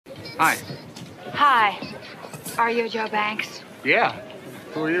Hi. Hi. Are you Joe Banks? Yeah.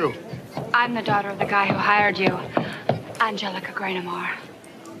 Who are you? I'm the daughter of the guy who hired you, Angelica Grainamore.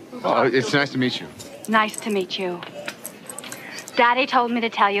 Oh, it's nice to meet you. Nice to meet you. Daddy told me to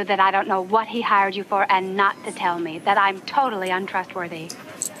tell you that I don't know what he hired you for and not to tell me, that I'm totally untrustworthy.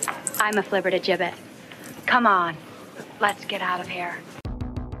 I'm a flibber to gibbet. Come on, let's get out of here.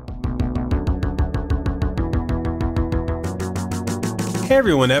 Hey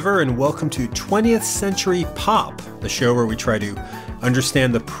everyone ever, and welcome to 20th Century Pop, the show where we try to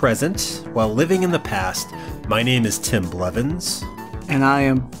understand the present while living in the past. My name is Tim Blevins. And I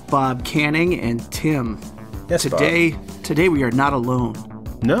am Bob Canning, and Tim. Yes, today, Bob. Today we are not alone.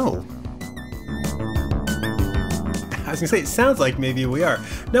 No. I was going to say, it sounds like maybe we are.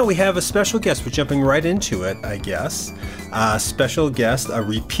 No, we have a special guest. We're jumping right into it, I guess. Special guest, a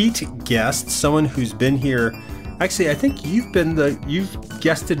repeat guest, someone who's been here. Actually, I think you've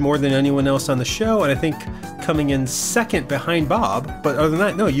guested more than anyone else on the show, and I think coming in second behind Bob. But other than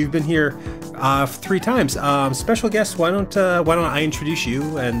that, no, you've been here 3 times. Special guest, why don't I introduce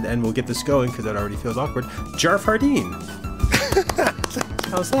you and we'll get this going because it already feels awkward. Jarf Hardin.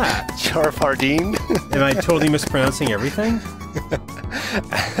 How's that? Jarf Hardin. Am I totally mispronouncing everything?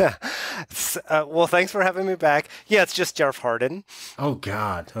 Well, thanks for having me back. Yeah, it's just Jarf Hardin. Oh,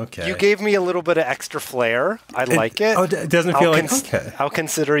 God. Okay. You gave me a little bit of extra flair. I like it. Oh, it doesn't feel like, okay. I'll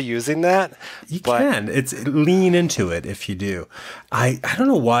consider using that. You can. It's lean into it if you do. I don't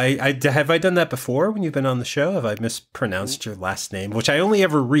know why. Have I done that before when you've been on the show? Have I mispronounced your last name? Which I only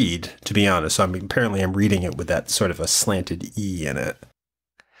ever read, to be honest. So apparently I'm reading it with that sort of a slanted E in it.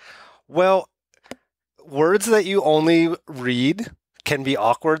 Well, words that you only read can be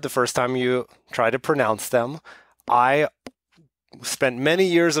awkward the first time you try to pronounce them. I spent many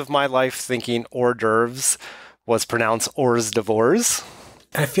years of my life thinking hors d'oeuvres was pronounced hors d'oeuvres.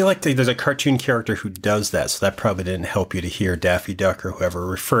 I feel like there's a cartoon character who does that, so that probably didn't help you to hear Daffy Duck or whoever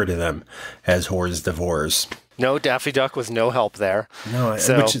refer to them as hors d'oeuvres. No, Daffy Duck was no help there. No,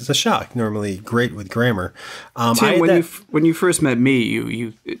 which is a shock. Normally great with grammar. Tim, when you first met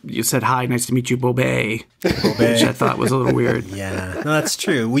me, you said, "Hi, nice to meet you, Bobé," which I thought was a little weird. Yeah, no, that's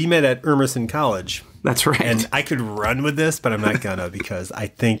true. We met at Emerson College. That's right. And I could run with this, but I'm not gonna because I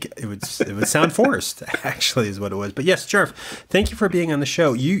think it would sound forced. Actually, is what it was. But yes, Jarf, thank you for being on the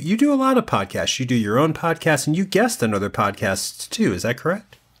show. You do a lot of podcasts. You do your own podcast, and you guest on other podcasts too. Is that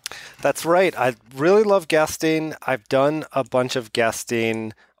correct? That's right. I really love guesting. I've done a bunch of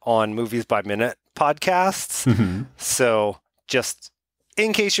guesting on Movies by Minute podcasts. Mm-hmm. So just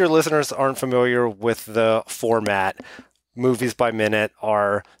in case your listeners aren't familiar with the format, Movies by Minute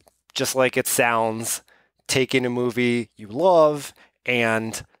are just like it sounds, taking a movie you love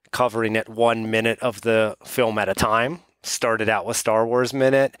and covering it 1 minute of the film at a time. Started out with Star Wars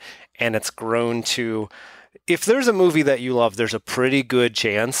Minute, and it's grown to... If there's a movie that you love, there's a pretty good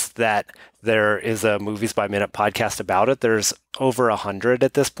chance that there is a Movies by Minute podcast about it. There's over 100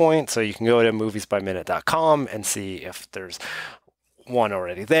 at this point, so you can go to moviesbyminute.com and see if there's one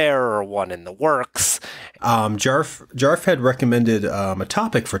already there or one in the works. Jarf had recommended a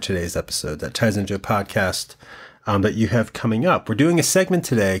topic for today's episode that ties into a podcast that you have coming up. We're doing a segment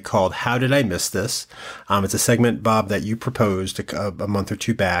today called How Did I Miss This? It's a segment, Bob, that you proposed a month or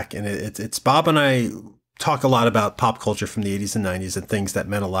two back, and it's Bob and I talk a lot about pop culture from the 80s and 90s and things that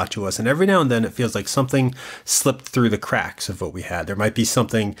meant a lot to us. And every now and then it feels like something slipped through the cracks of what we had. There might be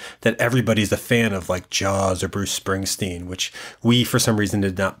something that everybody's a fan of, like Jaws or Bruce Springsteen, which we, for some reason,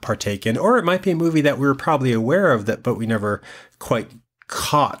 did not partake in. Or it might be a movie that we were probably aware of, but we never quite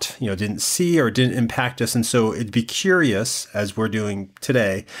caught, didn't see or didn't impact us. And so it'd be curious, as we're doing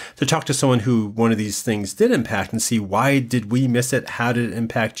today, to talk to someone who one of these things did impact and see why did we miss it? How did it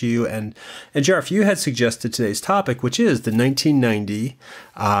impact you? And Jarf, you had suggested today's topic, which is the 1990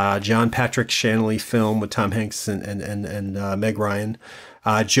 John Patrick Shanley film with Tom Hanks and Meg Ryan,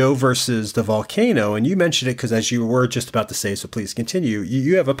 Joe Versus The Volcano. And you mentioned it because as you were just about to say, so please continue,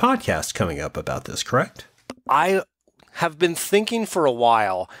 you have a podcast coming up about this, correct? I have been thinking for a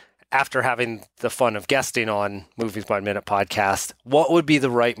while, after having the fun of guesting on Movies by Minute podcast, what would be the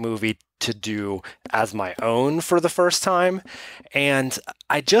right movie to do as my own for the first time. And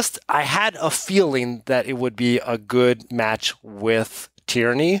I had a feeling that it would be a good match with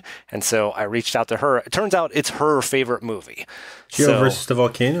Tierney. And so I reached out to her. It turns out it's her favorite movie. Joe Versus the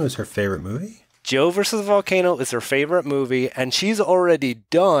Volcano is her favorite movie? Joe Versus the Volcano is her favorite movie. And she's already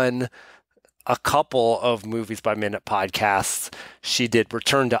done a couple of Movies by Minute podcasts. She did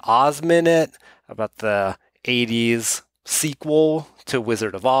Return to Oz Minute about the 80s sequel to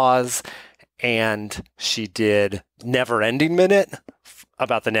Wizard of Oz, and she did Never Ending Minute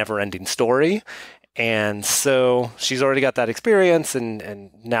about the never-ending story. And so she's already got that experience,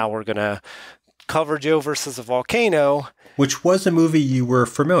 and now we're going to cover Joe versus the Volcano. Which was a movie you were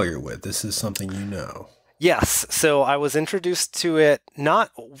familiar with. This is something you know. Yes. So I was introduced to it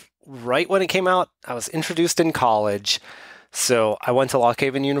not right when it came out. I was introduced in college. So I went to Lock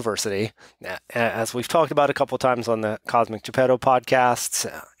Haven University, as we've talked about a couple of times on the Cosmic Geppetto podcasts,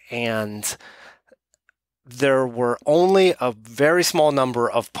 and there were only a very small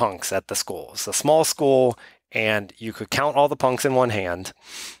number of punks at the school. It's a small school, and you could count all the punks in one hand.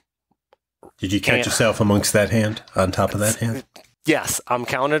 Did you count yourself amongst that hand, on top of that hand? Yes, I'm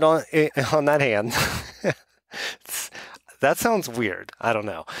counted on that hand. That sounds weird. I don't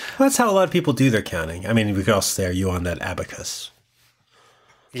know. Well, that's how a lot of people do their counting. I mean, we could also say, are you on that abacus?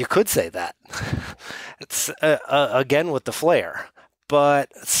 You could say that. It's again with the flair. But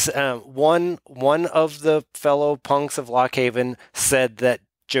one of the fellow punks of Lock Haven said that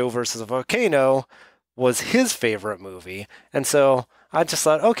Joe versus the Volcano was his favorite movie. And so I just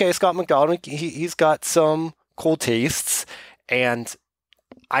thought, okay, Scott McDonald, he's got some cool tastes. And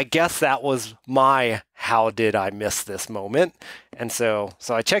I guess that was my how did I miss this moment. And so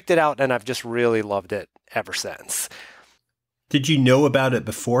I checked it out, and I've just really loved it ever since. Did you know about it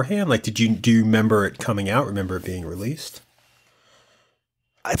beforehand? Like, do you remember it coming out? Remember it being released?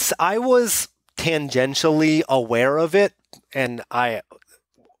 I was tangentially aware of it, and I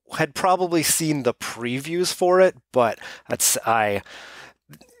had probably seen the previews for it, but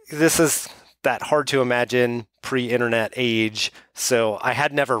this is that hard to imagine pre-internet age, so I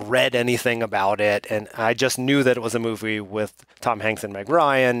had never read anything about it, and I just knew that it was a movie with Tom Hanks and Meg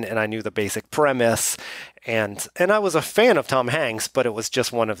Ryan, and I knew the basic premise, and I was a fan of Tom Hanks, but it was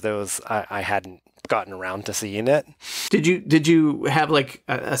just one of those I hadn't gotten around to seeing it. Did you have like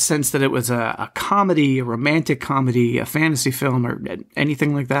a sense that it was a comedy, a romantic comedy, a fantasy film, or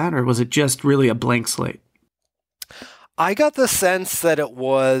anything like that, or was it just really a blank slate? I got the sense that it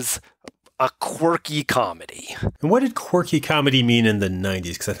was a quirky comedy. And what did quirky comedy mean in the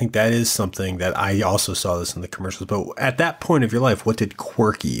 90s? Because I think that is something that I also saw this in the commercials. But at that point of your life, what did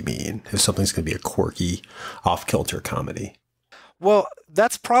quirky mean? If something's going to be a quirky, off-kilter comedy. Well,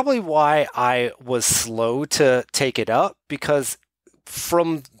 that's probably why I was slow to take it up, because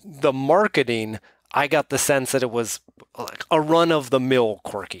from the marketing, I got the sense that it was like a run-of-the-mill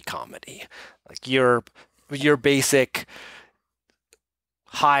quirky comedy. Like your basic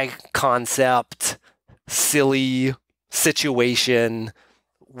high concept, silly situation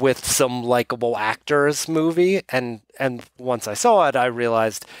with some likable actors movie. And once I saw it, I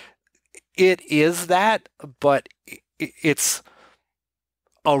realized it is that, but it's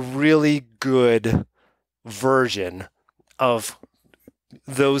a really good version of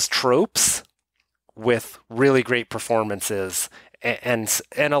those tropes with really great performances and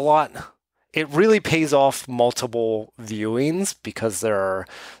a lot. It really pays off multiple viewings because there are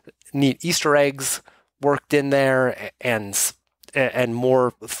neat Easter eggs worked in there and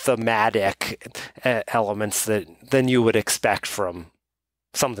more thematic elements than you would expect from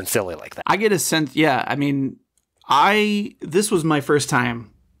something silly like that. I get a sense, yeah. I mean, this was my first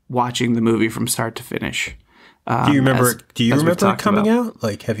time watching the movie from start to finish. Do you remember it coming out?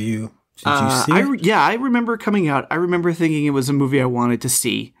 Like, did you see it? I remember it coming out. I remember thinking it was a movie I wanted to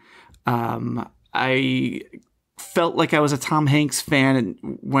see. I felt like I was a Tom Hanks fan, and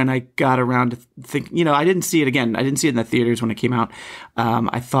when I got around to think, I didn't see it again. I didn't see it in the theaters when it came out.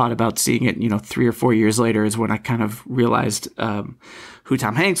 I thought about seeing it, 3 or 4 years later is when I kind of realized who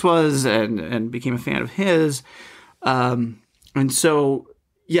Tom Hanks was and became a fan of his. And so,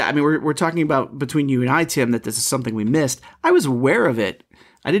 yeah, I mean, we're talking about between you and I, Tim, that this is something we missed. I was aware of it.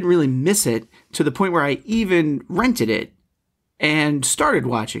 I didn't really miss it to the point where I even rented it and started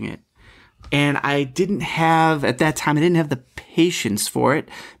watching it. And at that time, I didn't have the patience for it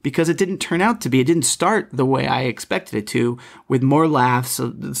because it didn't turn out to be. It didn't start the way I expected it to, with more laughs,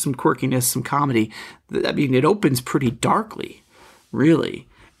 some quirkiness, some comedy. I mean, it opens pretty darkly, really.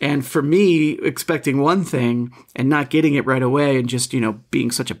 And for me, expecting one thing and not getting it right away and just,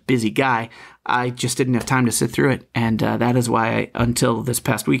 being such a busy guy, I just didn't have time to sit through it. And that is why until this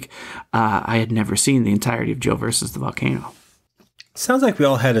past week, I had never seen the entirety of Joe versus the Volcano. Sounds like we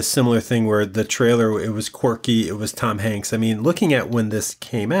all had a similar thing where the trailer, it was quirky, it was Tom Hanks. I mean, looking at when this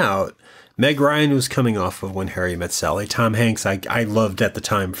came out, Meg Ryan was coming off of When Harry Met Sally. Tom Hanks, I loved at the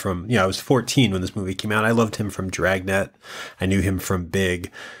time from, I was 14 when this movie came out. I loved him from Dragnet. I knew him from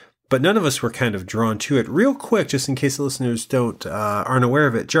Big. But none of us were kind of drawn to it. Real quick, just in case the listeners aren't aware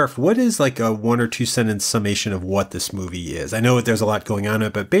of it, Jarf, what is like a 1 or 2 sentence summation of what this movie is? I know there's a lot going on in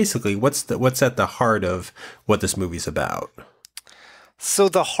it, but basically, what's at the heart of what this movie's about? So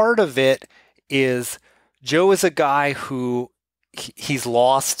the heart of it is Joe is a guy who he's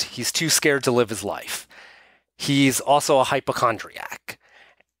lost. He's too scared to live his life. He's also a hypochondriac.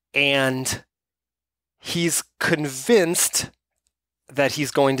 And he's convinced that he's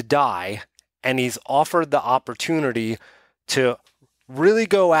going to die, and he's offered the opportunity to really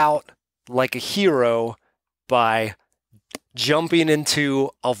go out like a hero by jumping into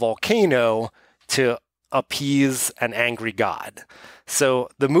a volcano to appease an angry god. So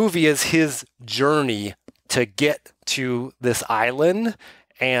the movie is his journey to get to this island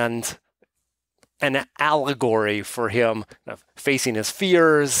and an allegory for him facing his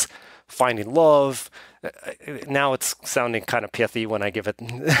fears, finding love. Now it's sounding kind of pithy when I give it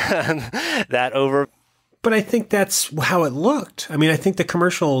that over. But I think that's how it looked. I mean, I think the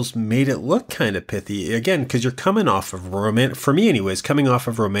commercials made it look kind of pithy. Again, because you're coming off of for me anyways, coming off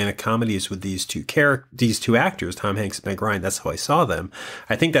of romantic comedies with these two actors, Tom Hanks and Meg Ryan. That's how I saw them.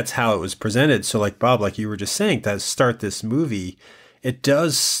 I think that's how it was presented. So like Bob, like you were just saying, that start this movie, it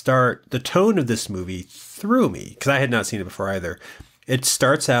does start, the tone of this movie threw me, because I had not seen it before either. It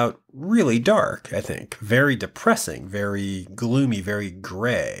starts out really dark, I think. Very depressing, very gloomy, very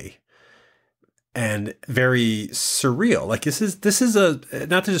gray. And very surreal. Like this is a,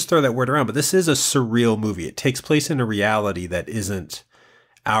 not to just throw that word around, but this is a surreal movie. It takes place in a reality that isn't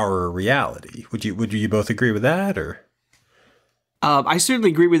our reality. Would you both agree with that, or? I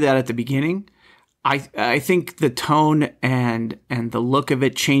certainly agree with that at the beginning. I think the tone and the look of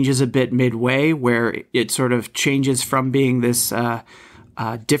it changes a bit midway, where it sort of changes from being this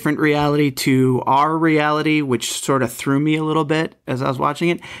different reality to our reality, which sort of threw me a little bit as I was watching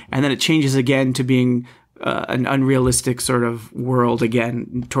it. And then it changes again to being an unrealistic sort of world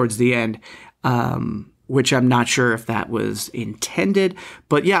again towards the end, which I'm not sure if that was intended.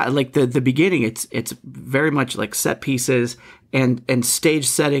 But yeah, like the beginning, it's very much like set pieces and stage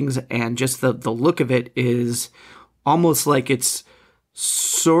settings, and just the look of it is almost like it's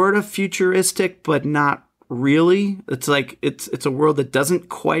sort of futuristic, but not really. It's like it's a world that doesn't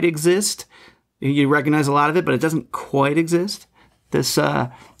quite exist. You recognize a lot of it, but it doesn't quite exist. This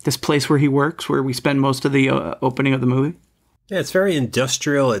place where he works, where we spend most of the opening of the movie. Yeah, it's very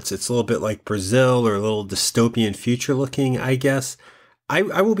industrial. It's a little bit like Brazil, or a little dystopian future looking, I guess. I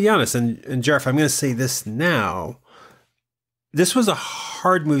will be honest, and Jarf, I'm going to say this now. This was a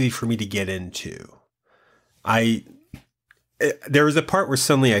hard movie for me to get into. There was a part where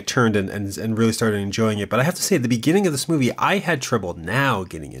suddenly I turned and really started enjoying it. But I have to say, at the beginning of this movie, I had trouble now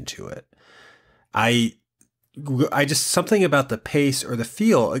getting into it. I just, something about the pace or the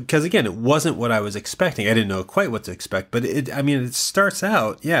feel, because again, it wasn't what I was expecting. I didn't know quite what to expect, but it starts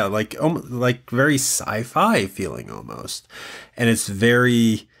out, yeah, like very sci-fi feeling almost. And it's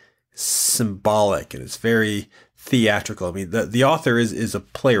very symbolic, and it's very theatrical. I mean, the author is a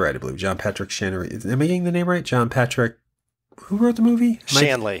playwright, I believe, John Patrick Shanley. Am I getting the name right? John Patrick. Who wrote the movie?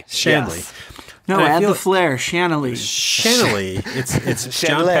 Shanley. Yes. No, add the flair. Shanley. It's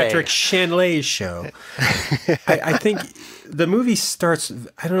John Patrick Shanley's show. I think the movie starts,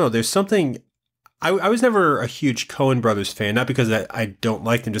 I don't know, there's something, I was never a huge Coen Brothers fan, not because I don't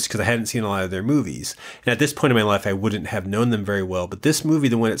like them, just because I hadn't seen a lot of their movies. And at this point in my life, I wouldn't have known them very well. But this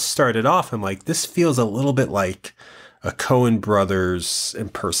movie, when it started off, I'm like, this feels a little bit like a Coen Brothers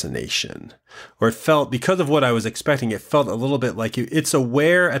impersonation. Or it felt, because of what I was expecting, it felt a little bit like it's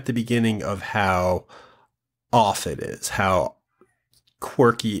aware at the beginning of how off it is, how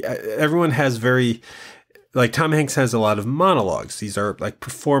quirky. Everyone has very, like Tom Hanks has a lot of monologues. These are like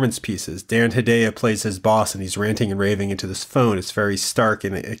performance pieces. Darren Hedaya plays his boss, and he's ranting and raving into this phone. It's very stark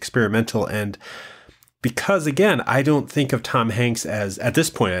and experimental. And because, again, I don't think of Tom Hanks as, at this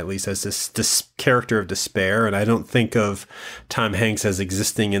point at least, as this character of despair. And I don't think of Tom Hanks as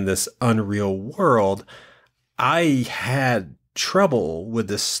existing in this unreal world. I had trouble with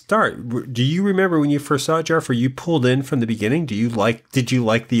the start. Do you remember when you first saw it, Jarf? Were you pulled in from the beginning? Did you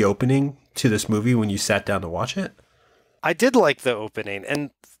like the opening to this movie when you sat down to watch it? I did like the opening. And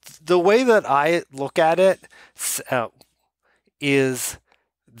the way that I look at it is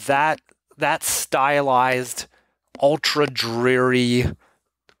that stylized, ultra dreary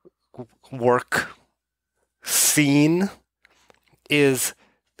work scene is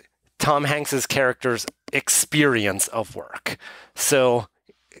Tom Hanks's character's experience of work. So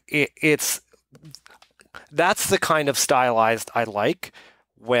that's the kind of stylized I like,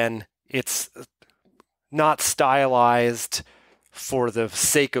 when it's not stylized for the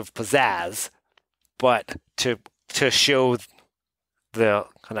sake of pizzazz, but to show the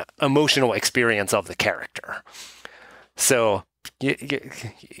kind of emotional experience of the character. So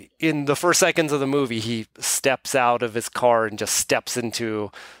in the first seconds of the movie, he steps out of his car and just steps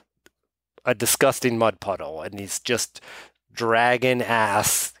into a disgusting mud puddle, and he's just dragging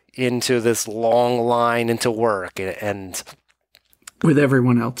ass into this long line into work, and with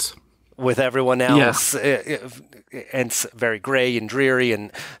everyone else. And it's very gray and dreary,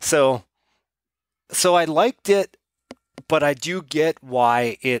 and so I liked it, but I do get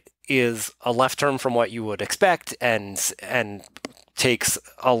why it is a left turn from what you would expect, and takes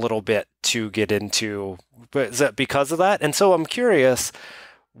a little bit to get into. But is that because of that? And so I'm curious,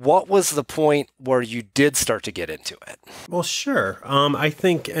 what was the point where you did start to get into it? Well, sure. I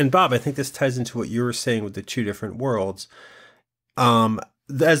think, and Bob, I think this ties into what you were saying with the two different worlds.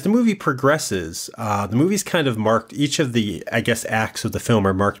 As the movie progresses, the movie's kind of marked, each of the, I guess, acts of the film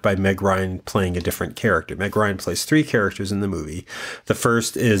are marked by Meg Ryan playing a different character. Meg Ryan plays three characters in the movie. The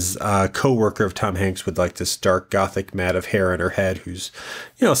first is a co-worker of Tom Hanks with like this dark gothic mat of hair in her head who's,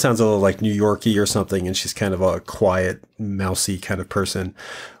 sounds a little like New York-y or something, and she's kind of a quiet, mousy kind of person.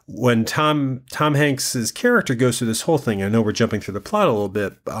 When Tom Hanks's character goes through this whole thing, I know we're jumping through the plot a little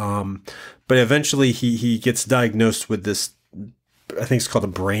bit, but eventually he gets diagnosed with this, I think it's called a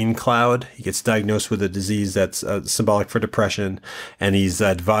brain cloud. He gets diagnosed with a disease that's symbolic for depression, and he's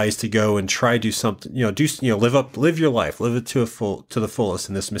advised to go and try to do something, live your life, live it to the fullest.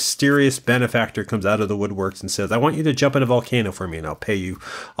 And this mysterious benefactor comes out of the woodworks and says, "I want you to jump in a volcano for me, and I'll pay you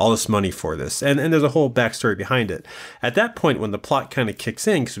all this money for this." And there's a whole backstory behind it. At that point, when the plot kind of kicks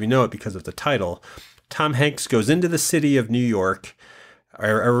in, because we know it because of the title, Tom Hanks goes into the city of New York.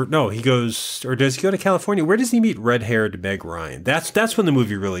 Or no, he goes, or does he go to California? Where does he meet red-haired Meg Ryan? That's when the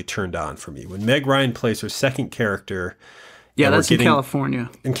movie really turned on for me. When Meg Ryan plays her second character. Yeah, that's in California.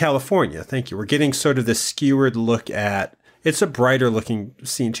 In California, thank you. We're getting sort of this skewered look at, it's a brighter looking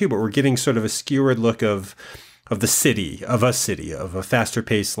scene too, but we're getting sort of a skewered look of the city, of a faster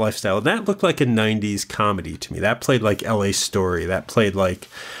paced lifestyle. And that looked like a 90s comedy to me. That played like LA Story. That played like,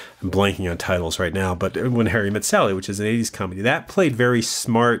 I'm blanking on titles right now, but When Harry Met Sally, which is an 80s comedy, that played very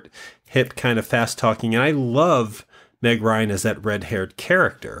smart, hip, kind of fast talking. And I love Meg Ryan as that red-haired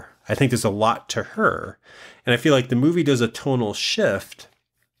character. I think there's a lot to her. And I feel like the movie does a tonal shift.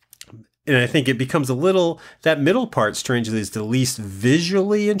 And I think it becomes a little, that middle part, strangely, is the least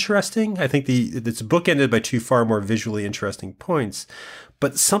visually interesting. I think it's bookended by two far more visually interesting points.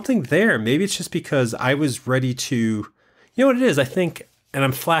 But something there, maybe it's just because I was ready to, you know what it is? I think, and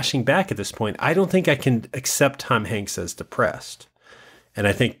I'm flashing back at this point, I don't think I can accept Tom Hanks as depressed. And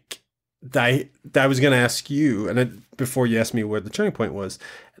I think I was going to ask you, and before you asked me where the turning point was,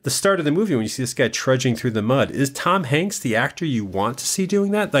 at the start of the movie, when you see this guy trudging through the mud, is Tom Hanks the actor you want to see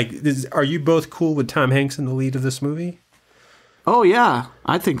doing that? Like, are you both cool with Tom Hanks in the lead of this movie? Oh, yeah,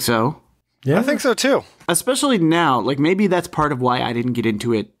 I think so. Yeah, I think so too. Especially now, like maybe that's part of why I didn't get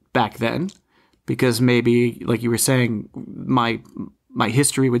into it back then, because maybe, like you were saying, my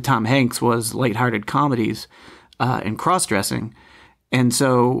history with Tom Hanks was lighthearted comedies and cross-dressing. And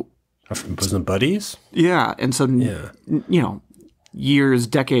so... Wasn't Buddies? Yeah. And so, years,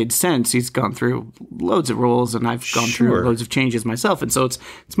 decades since, he's gone through loads of roles, and I've gone through loads of changes myself. And so it's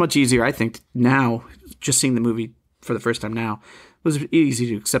much easier, I think, now, just seeing the movie for the first time now, it was easy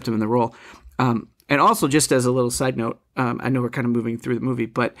to accept him in the role. And also, just as a little side note, I know we're kind of moving through the movie,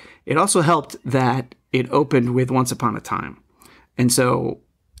 but it also helped that it opened with Once Upon a Time. And so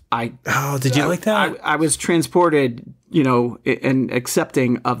did you like that? I was transported, and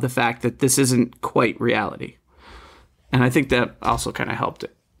accepting of the fact that this isn't quite reality. And I think that also kind of helped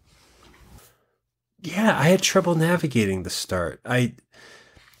it. Yeah, I had trouble navigating the start.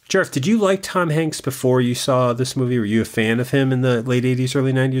 Jarf, did you like Tom Hanks before you saw this movie? Were you a fan of him in the late 80s,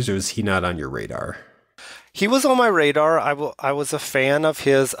 early 90s, or was he not on your radar? He was on my radar. I was a fan of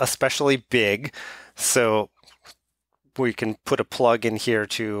his, especially Big. So we can put a plug in here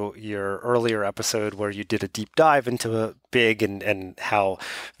to your earlier episode where you did a deep dive into Big and how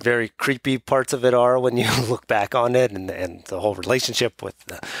very creepy parts of it are when you look back on it, and the whole relationship with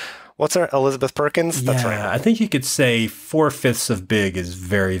what's her Elizabeth Perkins? Yeah, that's right. I think you could say 4/5 of Big is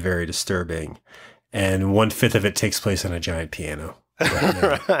very, very disturbing, and 1/5 of it takes place on a giant piano.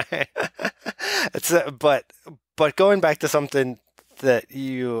 Right. But going back to something that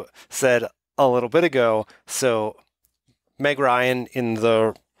you said a little bit ago, so Meg Ryan in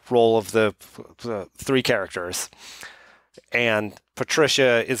the role of the three characters, and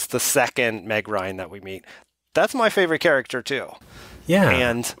Patricia is the second Meg Ryan that we meet. That's my favorite character too. Yeah.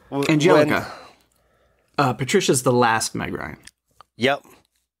 And Angelica. Patricia's the last Meg Ryan. Yep.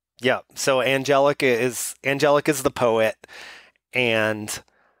 So Angelica is the poet, and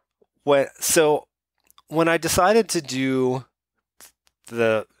when I decided to do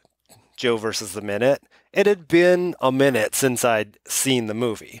the Joe versus the Minute, it had been a minute since I'd seen the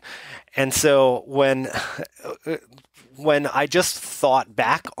movie. And so when I just thought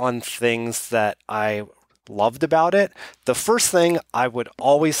back on things that I loved about it, the first thing I would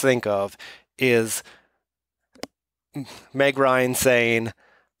always think of is Meg Ryan saying,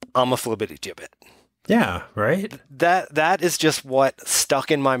 "I'm a flibbity gibbet." Yeah, right? That is just what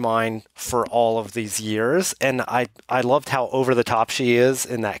stuck in my mind for all of these years. And I loved how over the top she is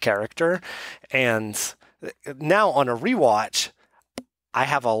in that character. And now on a rewatch, I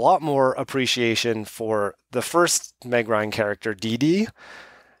have a lot more appreciation for the first Meg Ryan character, Dee Dee.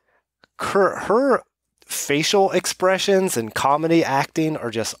 Her facial expressions and comedy acting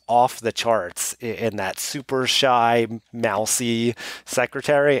are just off the charts in that super shy, mousy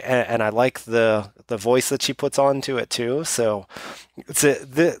secretary, and I like the voice that she puts onto it too. So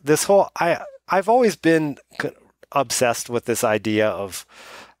this whole I've always been obsessed with this idea of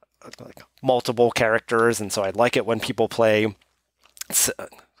like multiple characters, and so I like it when people play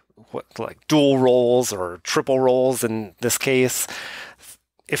like dual roles or triple roles in this case.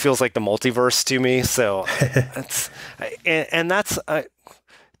 It feels like the multiverse to me. So that's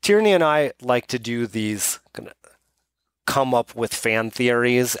Tierney and I like to do these, come up with fan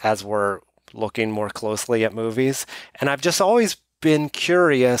theories as we're looking more closely at movies. And I've just always been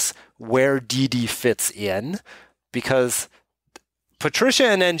curious where Dee Dee fits in, because Patricia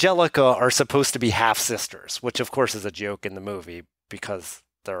and Angelica are supposed to be half sisters, which of course is a joke in the movie because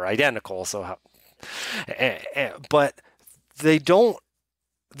they're identical. So, but they don't.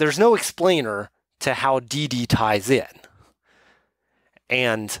 There's no explainer to how Dee Dee ties in,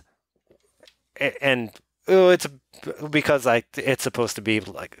 and it's because it's supposed to be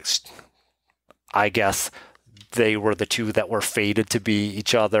like, I guess they were the two that were fated to be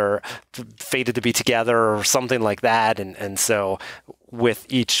each other, fated to be together, or something like that, and so with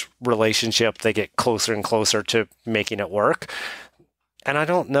each relationship they get closer and closer to making it work. And I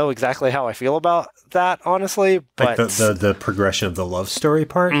don't know exactly how I feel about that, honestly. But like the progression of the love story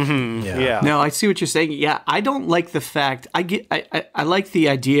part. Mm-hmm, yeah. No, I see what you're saying. Yeah, I don't like the fact. I like the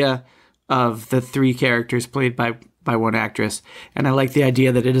idea of the three characters played by one actress, and I like the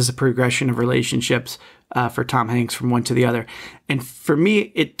idea that it is a progression of relationships for Tom Hanks from one to the other. And for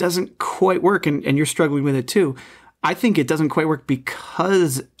me, it doesn't quite work, and you're struggling with it too. I think it doesn't quite work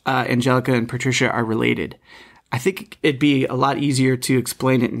because Angelica and Patricia are related. I think it'd be a lot easier to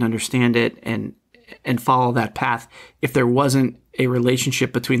explain it and understand it and follow that path if there wasn't a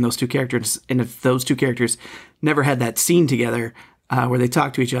relationship between those two characters, and if those two characters never had that scene together where they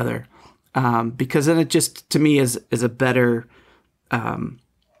talk to each other, because then it just, to me, is a better.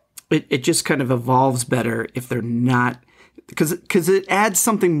 It just kind of evolves better if they're not, because it adds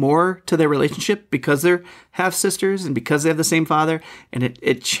something more to their relationship because they're half sisters and because they have the same father, and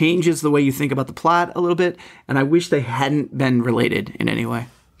it changes the way you think about the plot a little bit. And I wish they hadn't been related in any way.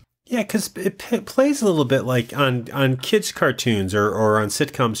 Yeah, because it plays a little bit like on kids' cartoons or on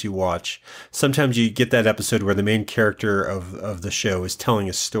sitcoms you watch. Sometimes you get that episode where the main character of the show is telling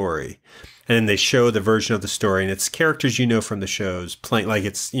a story, and then they show the version of the story, and it's characters you know from the shows playing. Like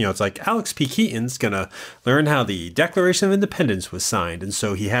it's like Alex P. Keaton's gonna learn how the Declaration of Independence was signed, and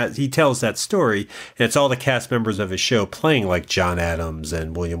so he tells that story, and it's all the cast members of his show playing like John Adams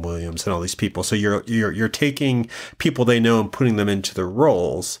and William Williams and all these people. So you're taking people they know and putting them into the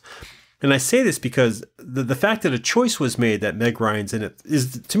roles. And I say this because the fact that a choice was made that Meg Ryan's in it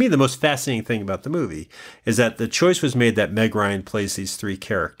is, to me, the most fascinating thing about the movie, is that the choice was made that Meg Ryan plays these three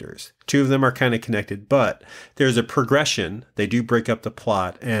characters. Two of them are kind of connected, but there's a progression. They do break up the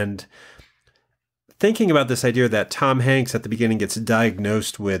plot. And thinking about this idea that Tom Hanks at the beginning gets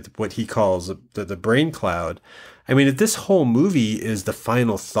diagnosed with what he calls the brain cloud. I mean, if this whole movie is the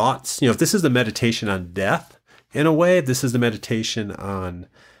final thoughts, if this is the meditation on death, in a way, if this is the meditation on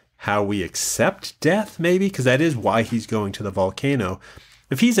how we accept death, maybe, because that is why he's going to the volcano.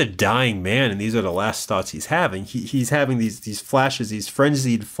 If he's a dying man and these are the last thoughts he's having, he's having these flashes, these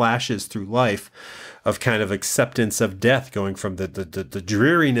frenzied flashes through life of kind of acceptance of death, going from the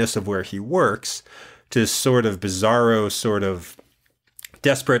dreariness of where he works to sort of bizarro, sort of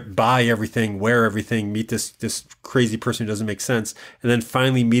desperate, buy everything, wear everything, meet this crazy person who doesn't make sense, and then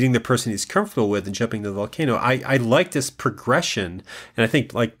finally meeting the person he's comfortable with and jumping to the volcano. I like this progression, and I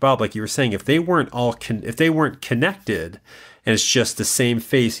think, like Bob, like you were saying, if they weren't connected, and it's just the same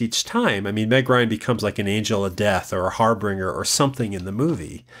face each time, I mean, Meg Ryan becomes like an angel of death or a harbinger or something in the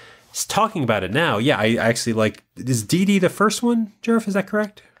movie. He's talking about it now. Yeah, I actually like. Is Dee Dee the first one, Jarf? Is that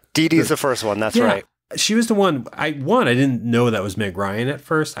correct? Dee Dee's the first one. That's right. she was the one. I didn't know that was Meg Ryan at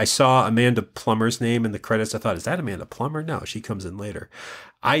first. I saw Amanda Plummer's name in the credits. I thought, is that Amanda Plummer? No, she comes in later.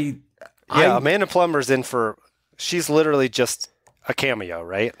 Amanda Plummer's in for. She's literally just a cameo,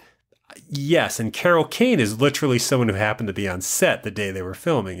 right? Yes, and Carol Kane is literally someone who happened to be on set the day they were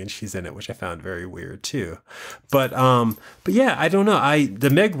filming, and she's in it, which I found very weird too. But yeah, I don't know. The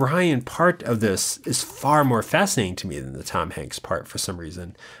Meg Ryan part of this is far more fascinating to me than the Tom Hanks part for some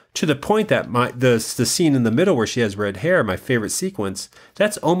reason. To the point that the scene in the middle where she has red hair, my favorite sequence,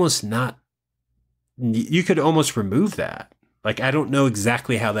 that's almost not. You could almost remove that. Like, I don't know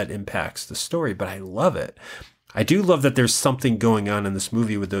exactly how that impacts the story, but I love it. I do love that there's something going on in this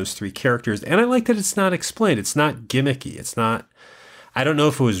movie with those three characters, and I like that it's not explained. It's not gimmicky. It's not. I don't know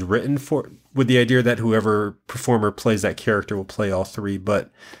if it was written with the idea that whoever performer plays that character will play all three, but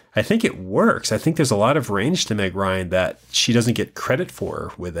I think it works. I think there's a lot of range to Meg Ryan that she doesn't get credit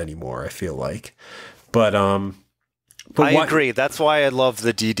for with anymore, I feel like. But I agree. That's why I love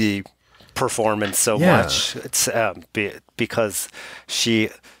the Dee Dee performance so much. It's because she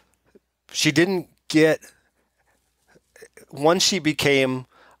didn't get. Once she became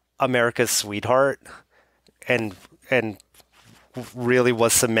America's sweetheart and really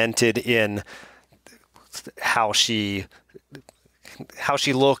was cemented in how she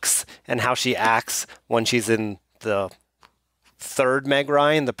looks and how she acts when she's in the third Meg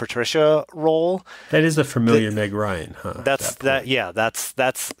Ryan, the Patricia role. That is a familiar Meg Ryan, huh?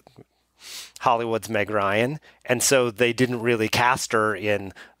 That's Hollywood's Meg Ryan. And so they didn't really cast her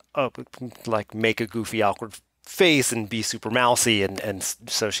in like make a goofy, awkward face and be super mousy, and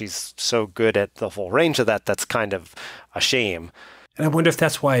so she's so good at the full range of that. That's kind of a shame. And I wonder if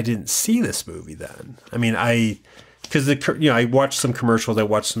that's why I didn't see this movie then. I mean, because I watched some commercials, I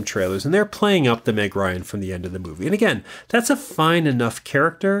watched some trailers, and they're playing up the Meg Ryan from the end of the movie. And again, that's a fine enough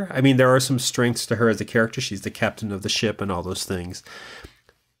character. I mean, there are some strengths to her as a character. She's the captain of the ship and all those things.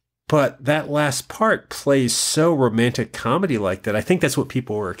 But that last part plays so romantic comedy like that. I think that's what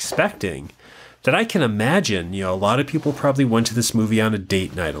people were expecting. That I can imagine, a lot of people probably went to this movie on a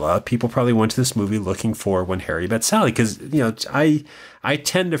date night. A lot of people probably went to this movie looking for When Harry Met Sally. Because, I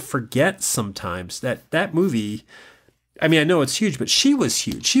tend to forget sometimes that movie, I mean, I know it's huge, but she was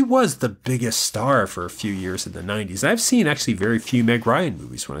huge. She was the biggest star for a few years in the 90s. I've seen actually very few Meg Ryan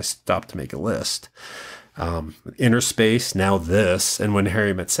movies when I stopped to make a list. Inner Space, now this, and When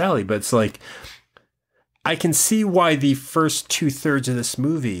Harry Met Sally. But it's like, I can see why the first 2/3 of this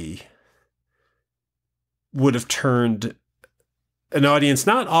movie would have turned an audience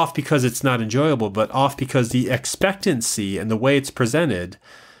not off because it's not enjoyable, but off because the expectancy and the way it's presented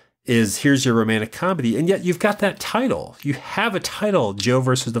is here's your romantic comedy. And yet you've got that title. You have a title, Joe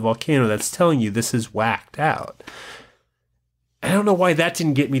versus the Volcano, that's telling you this is whacked out. I don't know why that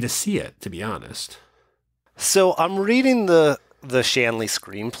didn't get me to see it, to be honest. So I'm reading the Shanley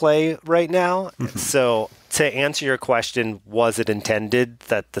screenplay right now. Mm-hmm. So to answer your question, was it intended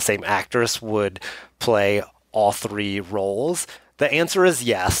that the same actress would play all three roles? The answer is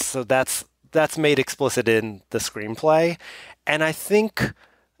yes. So that's made explicit in the screenplay. And I think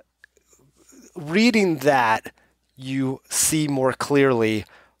reading that, you see more clearly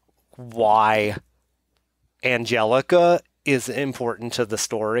why Angelica is important to the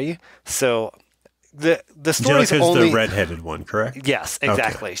story. So the story's Angelica's only the redheaded one, correct? Yes,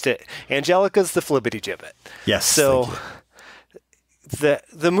 exactly. Okay. Angelica's the flibbity gibbet. Yes. So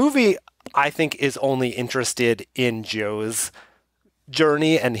the movie, I think, is only interested in Joe's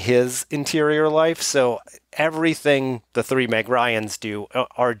journey and his interior life. So everything the three Meg Ryans do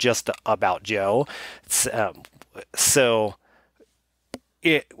are just about Joe. So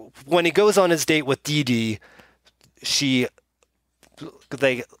when he goes on his date with Dee Dee,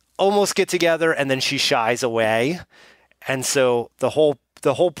 they almost get together and then she shies away. And so the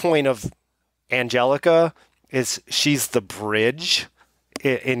whole point of Angelica is she's the bridge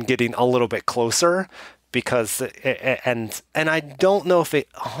in getting a little bit closer, because and I don't know if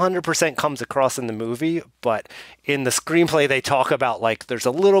it 100% comes across in the movie, but in the screenplay they talk about like there's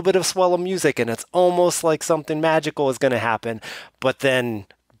a little bit of swell of music and it's almost like something magical is going to happen, but then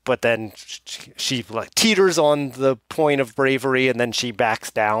she like teeters on the point of bravery and then she backs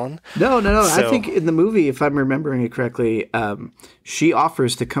down. No. So, I think in the movie, if I'm remembering it correctly, she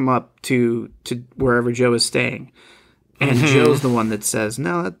offers to come up to wherever Joe is staying. And Joe's the one that says,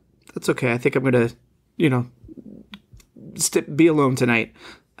 no, that's okay. I think I'm going to, be alone tonight,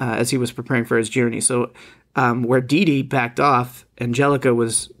 as he was preparing for his journey. So where Dee Dee backed off, Angelica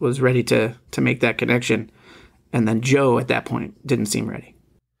was ready to make that connection. And then Joe at that point didn't seem ready.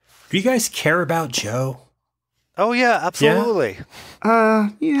 Do you guys care about Joe? Oh yeah, absolutely.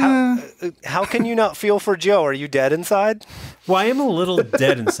 Yeah. How can you not feel for Joe? Are you dead inside? Well, I am a little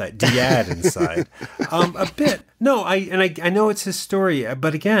dead inside, dead inside, a bit. No, I know it's his story,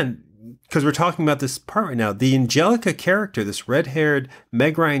 but again, because we're talking about this part right now, the Angelica character, this red-haired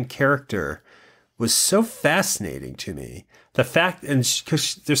Meg Ryan character, was so fascinating to me. The fact, and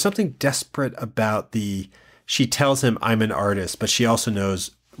because there's something desperate about she tells him I'm an artist, but she also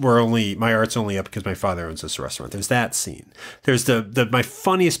knows my art's only up because my father owns this restaurant. There's that scene. There's my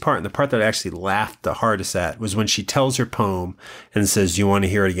funniest part, and the part that I actually laughed the hardest at, was when she tells her poem and says, "You want to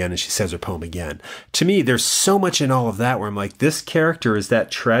hear it again?" And she says her poem again. To me, there's so much in all of that where I'm like, this character is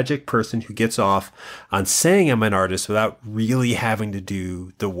that tragic person who gets off on saying I'm an artist without really having to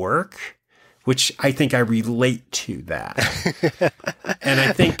do the work, which I think I relate to that. And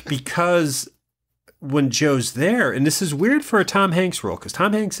I think because when Joe's there, and this is weird for a Tom Hanks role, because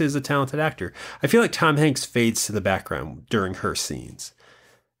Tom Hanks is a talented actor, I feel like Tom Hanks fades to the background during her scenes.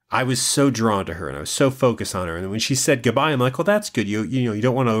 I was so drawn to her, and I was so focused on her. And when she said goodbye, I'm like, well, that's good. You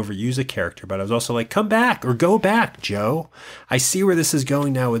don't want to overuse a character, but I was also like, come back or go back, Joe. I see where this is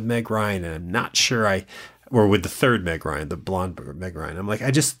going now with Meg Ryan, and I'm not sure or with the third Meg Ryan, the blonde Meg Ryan. I'm like,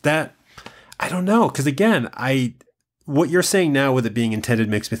 I don't know. Because again, what you're saying now with it being intended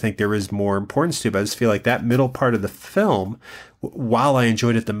makes me think there is more importance to it, but I just feel like that middle part of the film, while I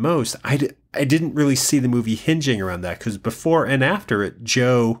enjoyed it the most, I didn't really see the movie hinging around that, because before and after it,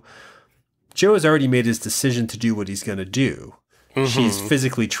 Joe has already made his decision to do what he's going to do. Mm-hmm. She's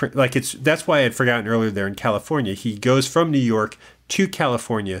physically that's why I had forgotten earlier there in California. He goes from New York to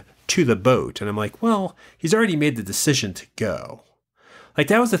California to the boat, and I'm like, well, he's already made the decision to go. Like,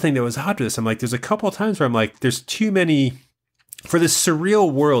 that was the thing that was odd to this. I'm like, there's a couple of times where I'm like, there's too many, for this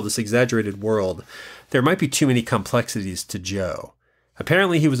surreal world, this exaggerated world, there might be too many complexities to Joe.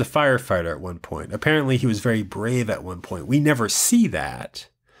 Apparently he was a firefighter at one point. Apparently he was very brave at one point. We never see that.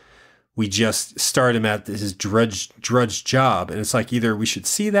 We just start him at his drudge job. And it's like, either we should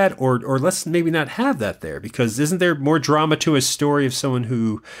see that or let's maybe not have that there, because isn't there more drama to a story of someone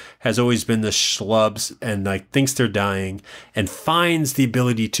who has always been the schlubs and like thinks they're dying and finds the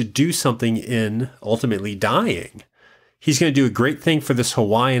ability to do something in ultimately dying? He's going to do a great thing for this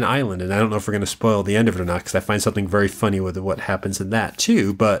Hawaiian island. And I don't know if we're going to spoil the end of it or not, because I find something very funny with what happens in that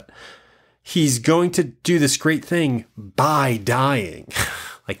too. But he's going to do this great thing by dying.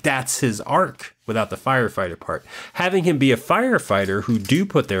 Like, that's his arc without the firefighter part. Having him be a firefighter who do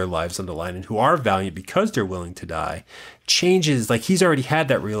put their lives on the line and who are valiant because they're willing to die changes. Like, he's already had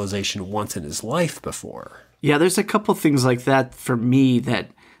that realization once in his life before. Yeah, there's a couple things like that for me that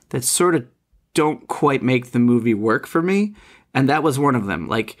sort of don't quite make the movie work for me. And that was one of them.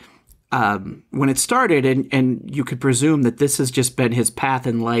 Like, when it started, and you could presume that this has just been his path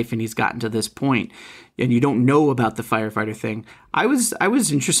in life and he's gotten to this point, and you don't know about the firefighter thing. I was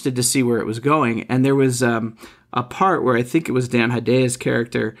interested to see where it was going, and there was a part where I think it was Dan Hedaya's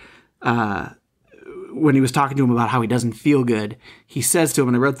character, when he was talking to him about how he doesn't feel good, he says to him,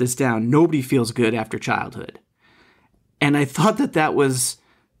 and I wrote this down, nobody feels good after childhood. And I thought that was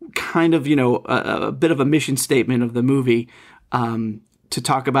kind of, a bit of a mission statement of the movie, to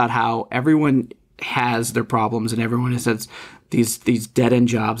talk about how everyone has their problems and everyone has these dead-end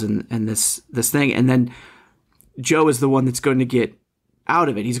jobs and this thing. And then Joe is the one that's going to get out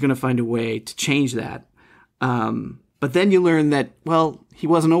of it. He's going to find a way to change that. But then you learn that, well, he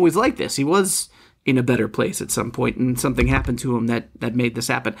wasn't always like this. He was in a better place at some point, and something happened to him that made this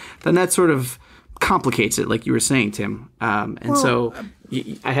happen. Then that sort of complicates it, like you were saying, Tim. So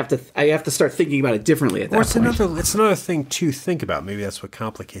I have to start thinking about it differently at that point. It's another thing to think about. Maybe that's what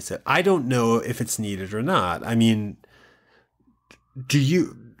complicates it. I don't know if it's needed or not. I mean,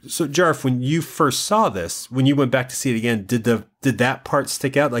 so Jarf, when you first saw this, when you went back to see it again, did that part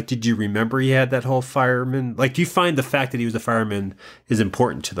stick out? Like, did you remember he had that whole fireman? Like, do you find the fact that he was a fireman is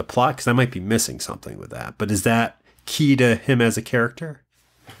important to the plot? Because I might be missing something with that. But is that key to him as a character?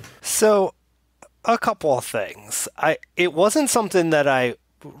 So, a couple of things. It wasn't something that I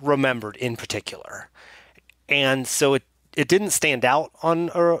remembered in particular. And so it didn't stand out on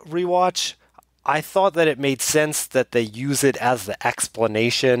a rewatch. I thought that it made sense that they use it as the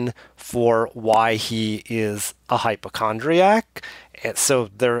explanation for why he is a hypochondriac. And so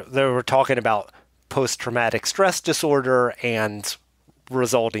they were talking about post-traumatic stress disorder and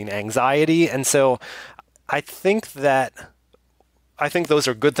resulting anxiety. And so I think those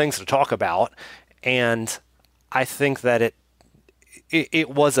are good things to talk about. And I think that it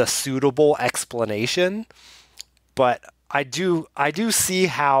was a suitable explanation, but I do see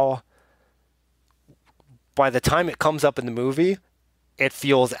how by the time it comes up in the movie, it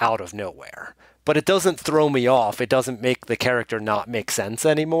feels out of nowhere, but it doesn't throw me off. It doesn't make the character not make sense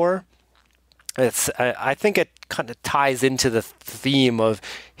anymore. I think it kind of ties into the theme of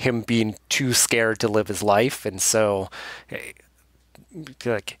him being too scared to live his life, and so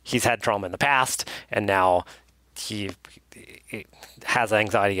like he's had trauma in the past, and now he has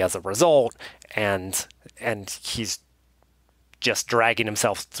anxiety as a result, and he's just dragging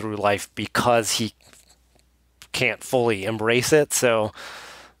himself through life because he can't fully embrace it. So,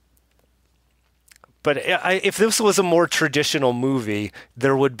 but if this was a more traditional movie,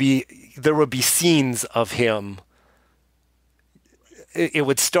 there would be scenes of him. It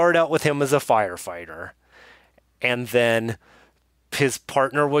would start out with him as a firefighter, and then his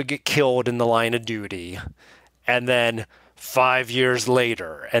partner would get killed in the line of duty, and then 5 years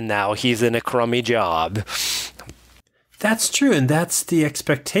later, and now he's in a crummy job. That's true, and that's the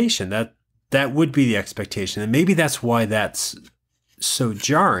expectation. That would be the expectation, and maybe that's why that's so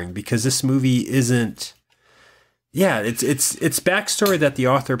jarring, because this movie isn't. Yeah, it's backstory that the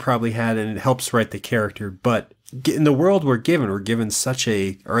author probably had, and it helps write the character. But in the world we're given such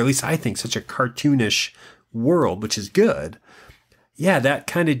a, or at least I think, such a cartoonish world, which is good. Yeah, that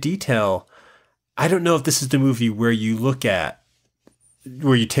kind of detail. I don't know if this is the movie where you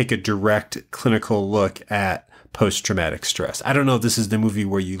take a direct clinical look at post-traumatic stress. I don't know if this is the movie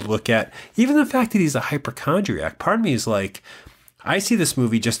where you look at even the fact that he's a hypochondriac. Part of me is like, I see this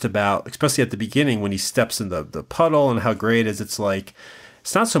movie just about, especially at the beginning when he steps in the puddle and how great it is. It's like,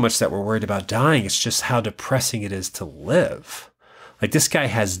 it's not so much that we're worried about dying. It's just how depressing it is to live. Like, this guy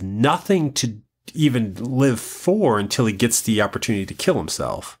has nothing to even live for until he gets the opportunity to kill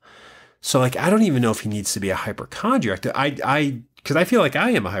himself. So, like, I don't even know if he needs to be a hypochondriac. Because I feel like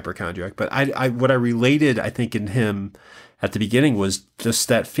I am a hypochondriac, but what I related, I think, in him at the beginning was just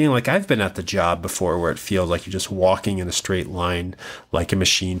that feeling like I've been at the job before where it feels like you're just walking in a straight line like a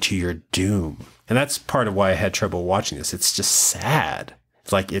machine to your doom. And that's part of why I had trouble watching this. It's just sad.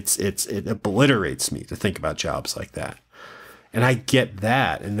 It's like it obliterates me to think about jobs like that. And I get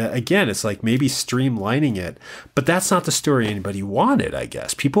that. And that, again, it's like maybe streamlining it, but that's not the story anybody wanted, I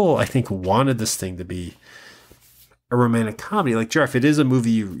guess. People, I think, wanted this thing to be a romantic comedy. Like, Jarf, it is a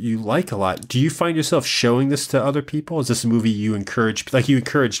movie you like a lot. Do you find yourself showing this to other people? Is this a movie you encourage, like you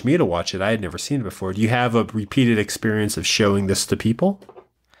encouraged me to watch it? I had never seen it before. Do you have a repeated experience of showing this to people?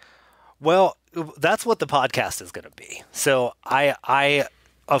 Well, that's what the podcast is going to be. So I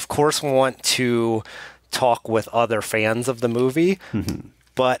of course want to talk with other fans of the movie,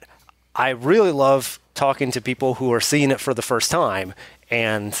 but I really love talking to people who are seeing it for the first time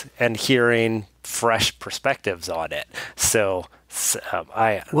and hearing fresh perspectives on it. So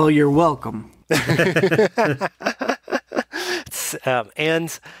well, you're welcome.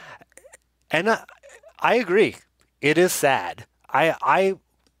 And I agree. It is sad. I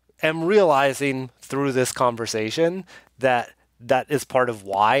am realizing through this conversation that is part of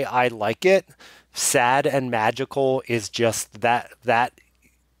why I like it. Sad and magical is just that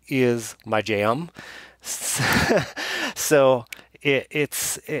is my jam. So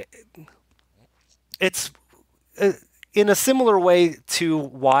it's in a similar way to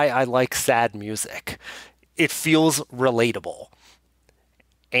why I like sad music. It feels relatable,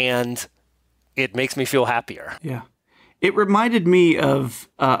 and it makes me feel happier. Yeah. It reminded me of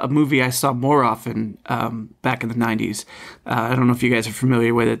a movie I saw more often back in the 90s. I don't know if you guys are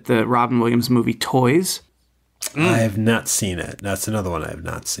familiar with it, the Robin Williams movie Toys. I have not seen it. That's another one I have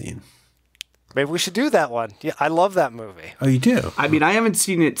not seen. Maybe we should do that one. Yeah, I love that movie. Oh, you do? I mean, I haven't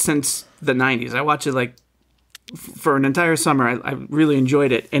seen it since the 90s. I watched it like for an entire summer. I really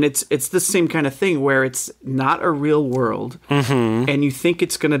enjoyed it. And it's the same kind of thing where it's not a real world. And you think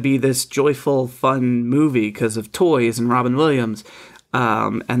it's going to be this joyful, fun movie because of toys and Robin Williams.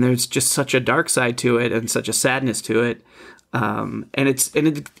 And there's just such a dark side to it and such a sadness to it. And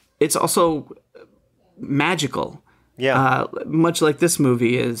it's also magical. Yeah. Much like this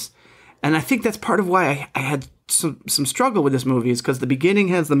movie is. And I think that's part of why I had some struggle with this movie, is because the beginning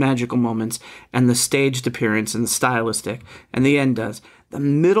has the magical moments and the staged appearance and the stylistic, and the end does. The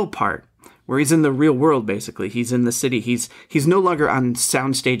middle part, where he's in the real world, basically, he's in the city. He's no longer on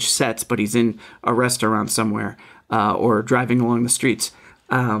soundstage sets, but he's in a restaurant somewhere or driving along the streets.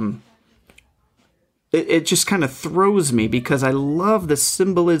 It just kind of throws me because I love the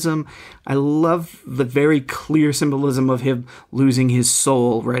symbolism. I love the very clear symbolism of him losing his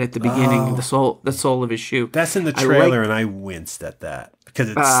soul right at the beginning, the soul of his shoe. That's in the trailer, and I winced at that because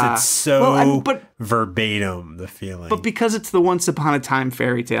it's so verbatim, the feeling. But because it's the Once Upon a Time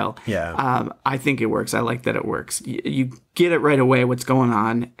fairy tale, yeah, I think it works. I like that it works. You get it right away what's going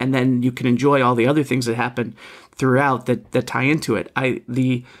on, and then you can enjoy all the other things that happen throughout that tie into it.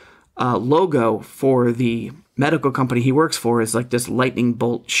 logo for the medical company he works for is like this lightning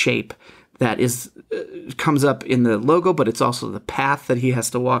bolt shape that is comes up in the logo, but it's also the path that he has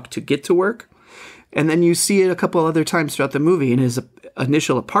to walk to get to work. And then you see it a couple other times throughout the movie in his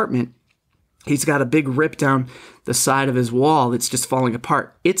initial apartment. He's got a big rip down the side of his wall that's just falling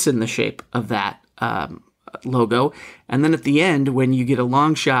apart. It's in the shape of that logo. And then at the end, when you get a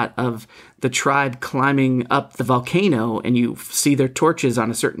long shot of the tribe climbing up the volcano and you see their torches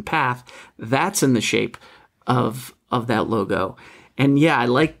on a certain path, that's in the shape of that logo. And yeah, I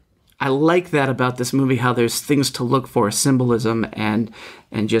like that about this movie, how there's things to look for, symbolism and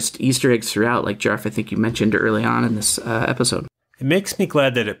just Easter eggs throughout, like Jarf, I think you mentioned early on in this episode. It makes me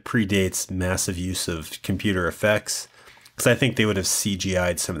glad that it predates massive use of computer effects, because I think they would have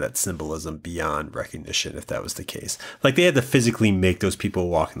CGI'd some of that symbolism beyond recognition if that was the case. Like, they had to physically make those people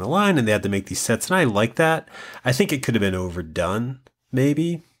walk in the line, and they had to make these sets, and I like that. I think it could have been overdone,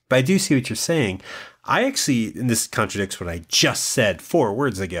 maybe, but I do see what you're saying. I actually, and this contradicts what I just said 4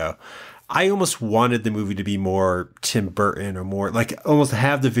 words ago, I almost wanted the movie to be more Tim Burton, or more like almost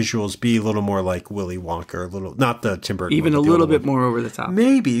have the visuals be a little more like Willy Wonka, or a little, not the Tim Burton, even a little bit more over the top,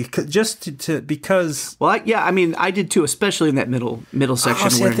 maybe just to because. Well, I mean, I did too, especially in that middle section.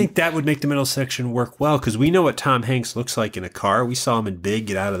 See, I think that would make the middle section work well, because we know what Tom Hanks looks like in a car. We saw him in Big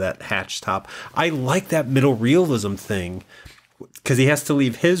get out of that hatch top. I like that middle realism thing, because he has to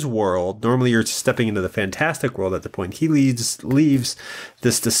leave his world. Normally you're stepping into the fantastic world at the point. He leaves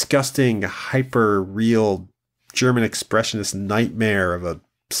this disgusting, hyper-real German expressionist nightmare of a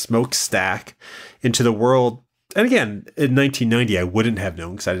smokestack into the world. And again, in 1990, I wouldn't have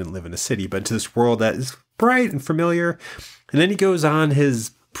known because I didn't live in a city, but into this world that is bright and familiar. And then he goes on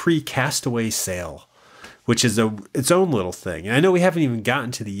his pre-Castaway sail, which is its own little thing. And I know we haven't even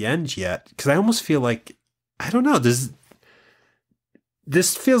gotten to the end yet, because I almost feel like, I don't know,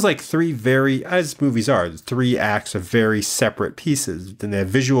 this feels like 3 very, as movies are, 3 acts of very separate pieces. Then they have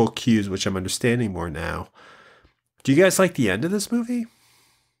visual cues, which I'm understanding more now. Do you guys like the end of this movie?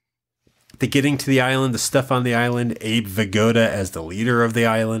 The getting to the island, the stuff on the island, Abe Vigoda as the leader of the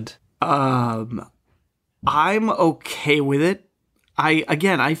island? I'm okay with it.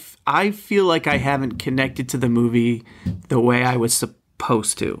 I feel like I haven't connected to the movie the way I was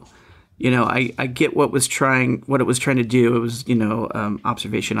supposed to. You know, I get what it was trying to do. It was,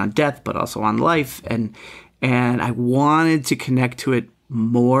 observation on death, but also on life. And I wanted to connect to it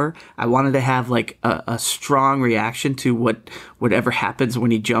more. I wanted to have like a strong reaction to whatever happens when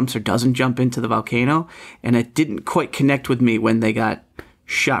he jumps or doesn't jump into the volcano. And it didn't quite connect with me when they got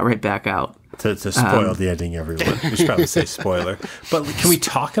shot right back out. To spoil the ending, everyone. We should probably say spoiler. But can we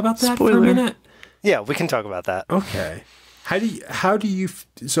talk about that for a minute? Yeah, we can talk about that. Okay. How do you,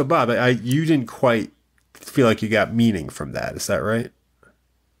 so Bob, you didn't quite feel like you got meaning from that. Is that right?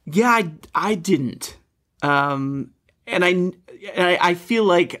 Yeah, I didn't. And I feel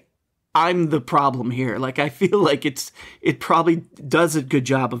like I'm the problem here. Like, I feel like it probably does a good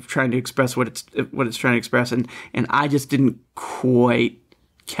job of trying to express what it's trying to express. And I just didn't quite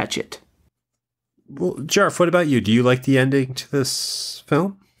catch it. Well, Jarf, what about you? Do you like the ending to this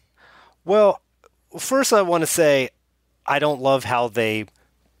film? Well, first I want to say, I don't love how they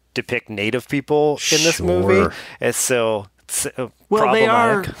depict Native people in this movie. It's so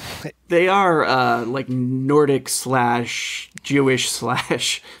problematic. They are like Nordic / Jewish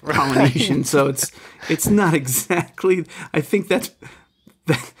 / Polynesian. So it's not exactly. I think that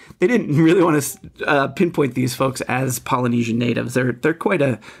they didn't really want to pinpoint these folks as Polynesian natives. They're quite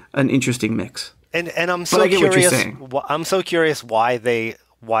an interesting mix. And I'm so curious. I'm so curious why they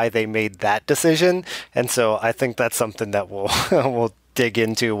made that decision, and so I think that's something that we'll dig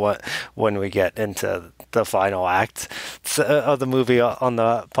into when we get into the final act of the movie on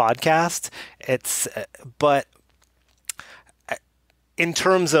the podcast. But in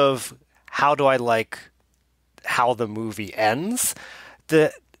terms of how do I like how the movie ends,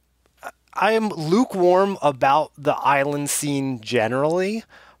 I am lukewarm about the island scene generally,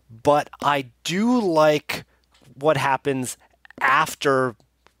 but I do like what happens after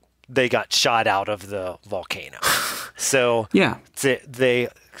they got shot out of the volcano. So yeah, they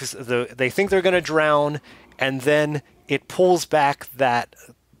think they're going to drown, and then it pulls back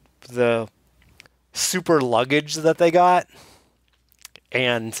the super luggage that they got,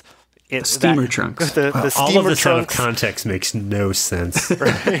 and the steamer trunks. The all steamer of this trunks. out of context makes no sense.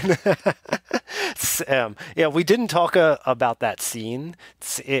 Right? Yeah, we didn't talk about that scene,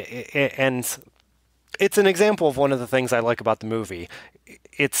 and it's an example of one of the things I like about the movie.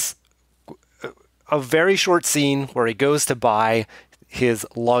 It's a very short scene where he goes to buy his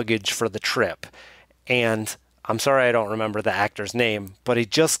luggage for the trip, and I'm sorry I don't remember the actor's name, but he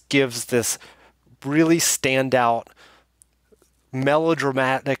just gives this really standout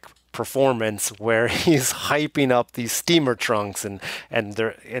melodramatic performance where he's hyping up these steamer trunks and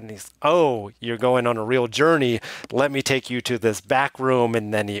he's, oh, you're going on a real journey, let me take you to this back room,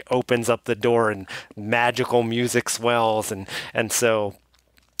 and then he opens up the door and magical music swells, and so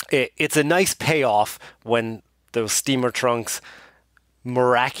it's a nice payoff when those steamer trunks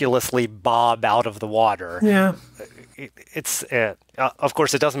miraculously bob out of the water. Yeah. Of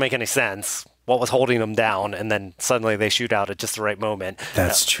course, it doesn't make any sense what was holding them down, and then suddenly they shoot out at just the right moment.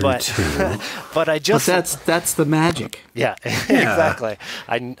 That's true too. But that's the magic. Yeah, exactly.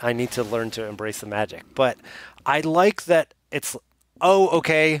 I need to learn to embrace the magic. But I like that it's, oh,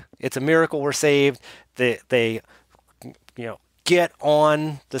 okay, it's a miracle we're saved. They get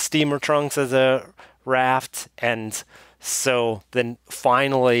on the steamer trunks as a raft, and so then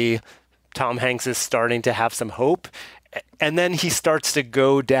finally Tom Hanks is starting to have some hope. And then he starts to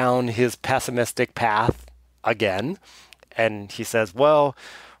go down his pessimistic path again. And he says, well,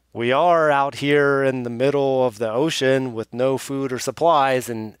 we are out here in the middle of the ocean with no food or supplies.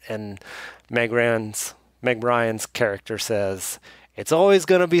 And Meg Ryan's character says, it's always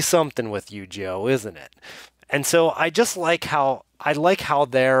going to be something with you, Joe, isn't it? And so I just like how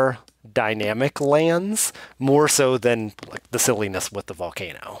their dynamic lands more so than like the silliness with the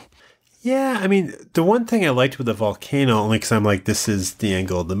volcano. Yeah, I mean, the one thing I liked with the volcano, only because I'm like, this is the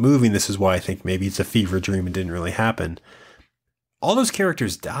angle of the movie, and this is why I think maybe it's a fever dream and didn't really happen. All those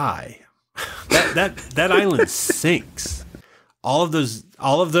characters die. That island sinks. All of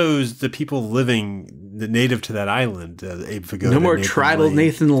those, the people living, the native to that island, Abe Vigoda, no more tribal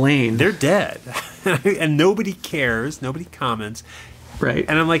Nathan Lane. They're dead, and nobody cares. Nobody comments. Right.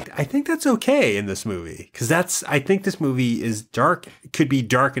 And I'm like, I think that's okay in this movie, because I think this movie is dark, could be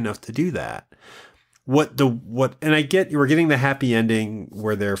dark enough to do that. And I get we're getting the happy ending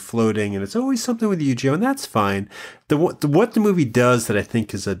where they're floating, and it's always something with you, Joe, and that's fine. What the movie does that I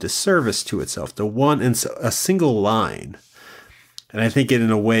think is a disservice to itself, a single line, and I think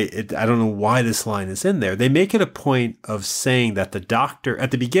in a way, I don't know why this line is in there. They make it a point of saying that the doctor at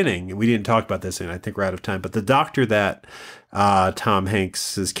the beginning, and we didn't talk about this, and I think we're out of time, but the doctor that Tom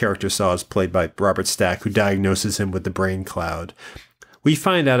Hanks' character saw is played by Robert Stack, who diagnoses him with the brain cloud. We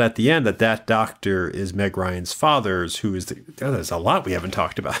find out at the end that doctor is Meg Ryan's father's, who is there's a lot we haven't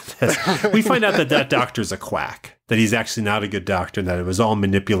talked about this. We find out that doctor's a quack, that he's actually not a good doctor, and that it was all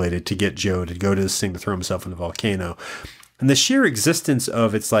manipulated to get Joe to go to this thing to throw himself in the volcano. And the sheer existence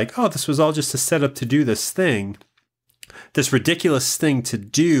of it's like, oh, this was all just a setup to do this thing. This ridiculous thing to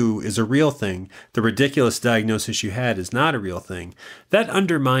do is a real thing. The ridiculous diagnosis you had is not a real thing. That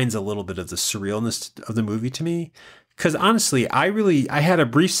undermines a little bit of the surrealness of the movie to me. Because honestly, I had a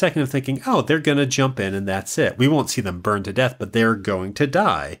brief second of thinking, oh, they're going to jump in and that's it. We won't see them burn to death, but they're going to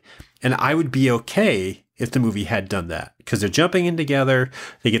die. And I would be okay if the movie had done that, because they're jumping in together.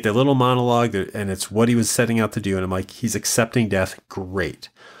 They get their little monologue, and it's what he was setting out to do. And I'm like, he's accepting death. Great.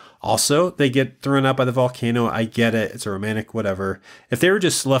 Also, they get thrown out by the volcano. I get it. It's a romantic whatever. If they were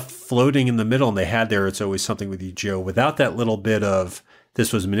just left floating in the middle and they had their It's Always Something with You, Joe, without that little bit of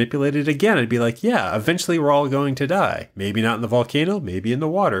this was manipulated again, I'd be like, yeah, eventually we're all going to die. Maybe not in the volcano, maybe in the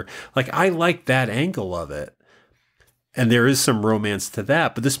water. Like, I like that angle of it. And there is some romance to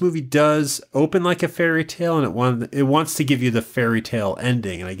that. But this movie does open like a fairy tale, and it wants to give you the fairy tale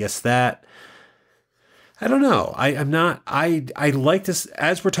ending. And I guess that, I don't know. I like this,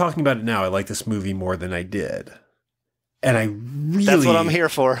 as we're talking about it now, I like this movie more than I did. And I really... That's what I'm here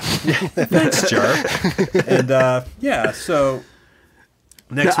for. Thanks, Jarf. And yeah, so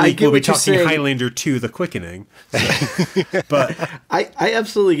next week we'll be talking Highlander 2, The Quickening. So, but I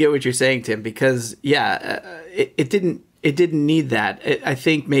absolutely get what you're saying, Tim, because it didn't need that. I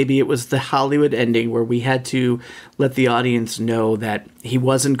think maybe it was the Hollywood ending where we had to let the audience know that he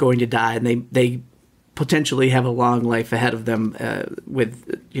wasn't going to die, and they potentially have a long life ahead of them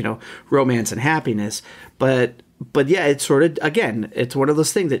with romance and happiness. But yeah, it's sort of, again, it's one of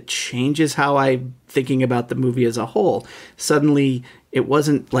those things that changes how I'm thinking about the movie as a whole. Suddenly, it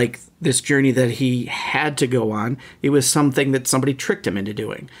wasn't like this journey that he had to go on. It was something that somebody tricked him into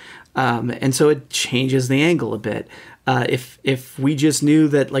doing. And so it changes the angle a bit. If we just knew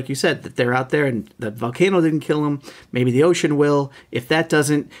that, like you said, that they're out there and the volcano didn't kill him, maybe the ocean will. If that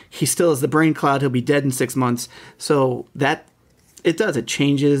doesn't, he still has the brain cloud. He'll be dead in 6 months. So that it does. It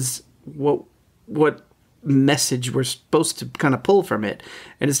changes what message we're supposed to kind of pull from it.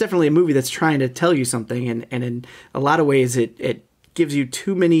 And it's definitely a movie that's trying to tell you something. And in a lot of ways, it gives you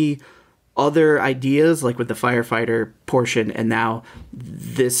too many other ideas, like with the firefighter portion, and now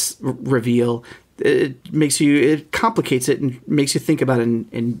this reveal. it complicates it and makes you think about it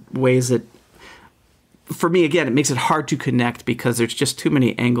in ways that, for me, again, it makes it hard to connect because there's just too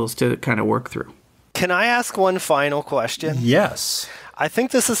many angles to kind of work through. Can I ask one final question? Yes. I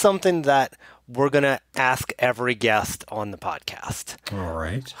think this is something that we're going to ask every guest on the podcast. All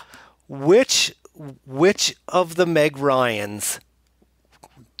right. Which of the Meg Ryans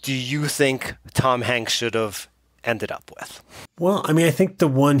do you think Tom Hanks should have ended up with? Well, I mean, I think the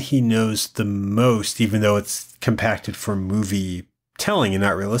one he knows the most, even though it's compacted for movie telling and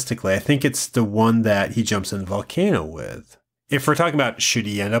not realistically, I think it's the one that he jumps in the volcano with. If we're talking about should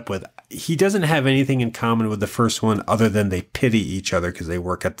he end up with, he doesn't have anything in common with the first one other than they pity each other because they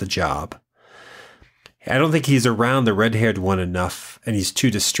work at the job. I don't think he's around the red-haired one enough, and he's too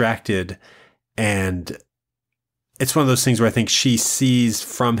distracted. And it's one of those things where I think she sees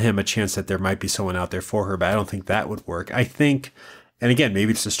from him a chance that there might be someone out there for her, but I don't think that would work. I think, and again,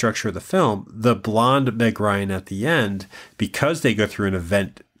 maybe it's the structure of the film, the blonde Meg Ryan at the end, because they go through an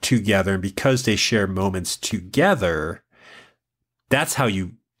event together and because they share moments together, that's how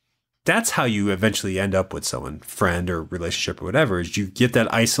you eventually end up with someone, friend or relationship or whatever, is you get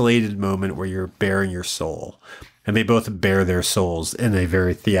that isolated moment where you're bearing your soul. And they both bear their souls in a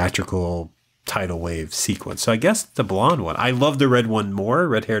very theatrical tidal wave sequence. So I guess the blonde one. I love the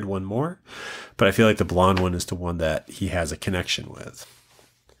red-haired one more, but I feel like the blonde one is the one that he has a connection with.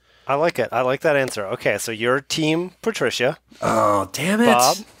 I like it. I like that answer. Okay, so you're team Patricia. Oh, damn it.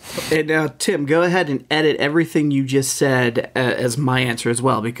 Bob? And now, Tim, go ahead and edit everything you just said as my answer as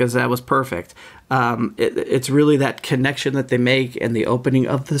well, because that was perfect. It's really that connection that they make and the opening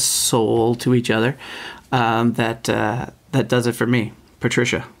of the soul to each other that does it for me.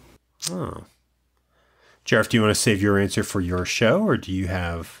 Patricia. Oh. Jarf, do you want to save your answer for your show, or do you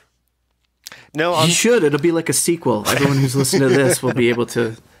have... No, You should. It'll be like a sequel. Everyone who's listening to this will be able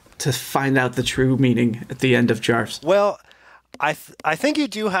to find out the true meaning at the end of Jarf's. Well, I think you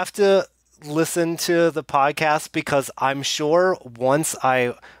do have to listen to the podcast because I'm sure once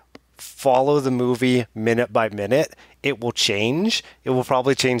I follow the movie minute by minute, it will change. It will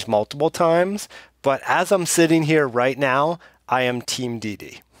probably change multiple times. But as I'm sitting here right now, I am Team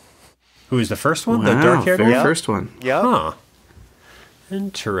Dee. Who is the first one? Wow, The dark-haired one? very first one. Yeah. Huh.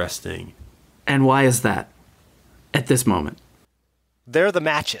 Interesting. And why is that at this moment? They're the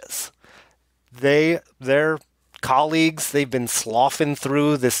matches. They're colleagues. They've been sloughing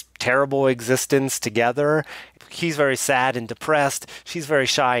through this terrible existence together. He's very sad and depressed. She's very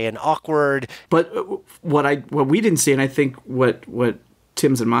shy and awkward. But what we didn't see, and I think what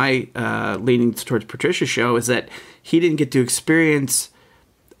Tim's and my leaning towards Patricia's show is that he didn't get to experience,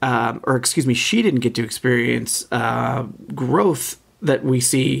 she didn't get to experience growth that we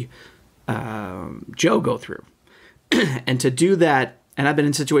see Joe go through. And to do that, and I've been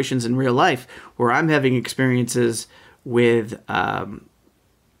in situations in real life where I'm having experiences with out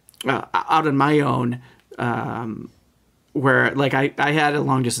on my own, where like I had a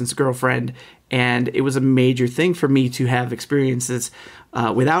long distance girlfriend, and it was a major thing for me to have experiences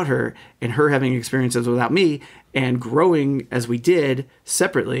without her, and her having experiences without me, and growing as we did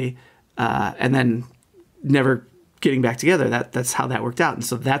separately, and then never getting back together. That's how that worked out. And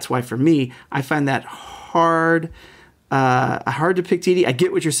so that's why for me, I find that hard to pick Dee Dee. I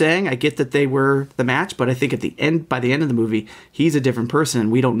get what you're saying. I get that they were the match, but I think by the end of the movie, he's a different person,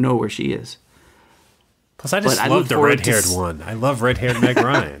 and we don't know where she is. Plus, I just love the red-haired one. I love red-haired Meg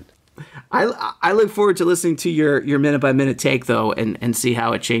Ryan. I look forward to listening to your minute-by-minute take, though, and see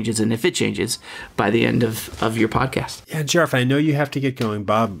how it changes, and if it changes by the end of your podcast. Yeah, Jarf, I know you have to get going.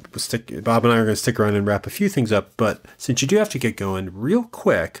 Bob and I are going to stick around and wrap a few things up, but since you do have to get going real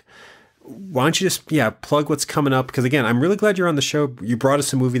quick, why don't you just plug what's coming up? Because, again, I'm really glad you're on the show. You brought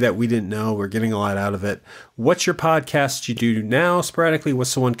us a movie that we didn't know. We're getting a lot out of it. What's your podcast you do now sporadically?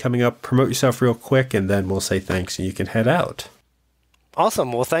 What's the one coming up? Promote yourself real quick, and then we'll say thanks, and you can head out.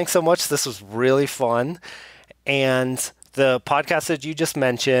 Awesome. Well, thanks so much. This was really fun. And the podcast that you just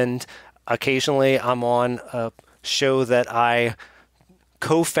mentioned, occasionally I'm on a show that I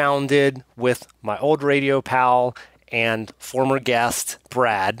co-founded with my old radio pal and former guest,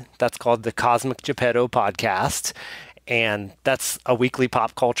 Brad. That's called the Cosmic Geppetto Podcast. And that's a weekly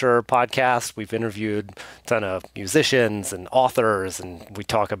pop culture podcast. We've interviewed a ton of musicians and authors, and we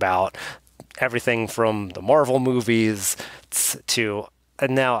talk about everything from the Marvel movies to...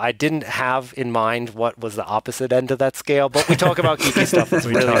 And now I didn't have in mind what was the opposite end of that scale, but we talk about geeky stuff. It's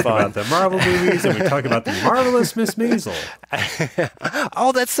really fun. We talk about the Marvel movies, and we talk about the marvelous Miss Maisel.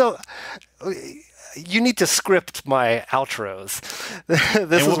 Oh, that's so... You need to script my outros. This and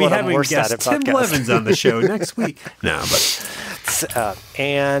we'll is be what I'm having worst guest at Tim podcasts. Blevins on the show next week. No, but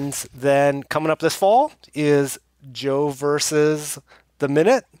And then coming up this fall is Joe versus the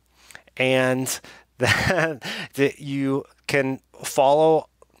Minute. And that you can follow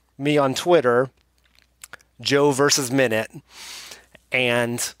me on Twitter, Joe versus Minute.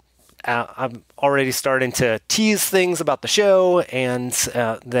 And I'm already starting to tease things about the show, and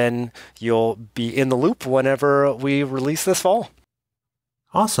then you'll be in the loop whenever we release this fall.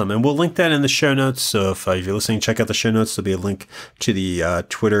 Awesome. And we'll link that in the show notes. So if you're listening, check out the show notes. There'll be a link to the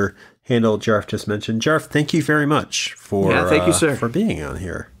Twitter handle Jarf just mentioned. Jarf, thank you very much for, thank you, sir, for being on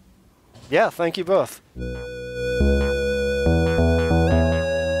here. Yeah, thank you both.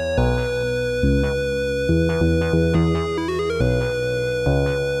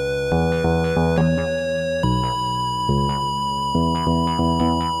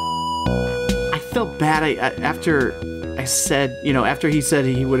 Felt bad after I said, after he said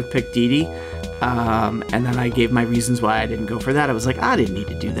he would have picked Dee Dee, and then I gave my reasons why I didn't go for that. I was like, I didn't need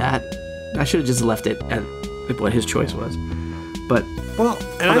to do that. I should have just left it at what his choice was. But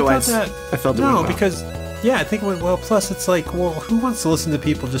and otherwise, I thought that I felt it went well. Because I think it went well. Plus, it's like, well, who wants to listen to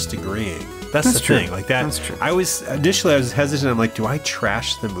people just agreeing? That's the true. thing. Like that. That's true. Initially I was hesitant. I'm like, do I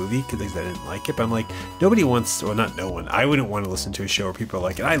trash the movie because I didn't like it? But I'm like, nobody wants. Well, not no one. I wouldn't want to listen to a show where people are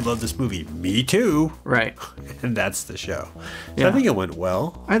like, I love this movie. Me too. Right. And that's the show. So Yeah. I think it went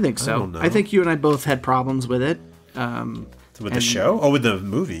well. I think so. I think you and I both had problems with it. With the show? Oh, with the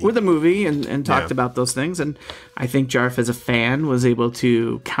movie. With the movie and talked about those things. And I think Jarf, as a fan, was able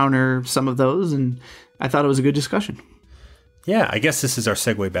to counter some of those. And I thought it was a good discussion. Yeah, I guess this is our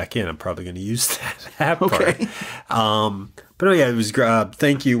segue back in. I'm probably going to use that part. Okay. But it was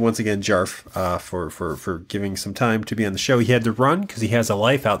thank you once again, Jarf, for giving some time to be on the show. He had to run because he has a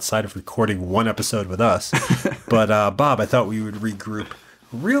life outside of recording one episode with us. But Bob, I thought we would regroup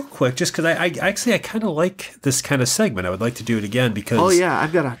real quick just because I kind of like this kind of segment. I would like to do it again because... Oh, yeah.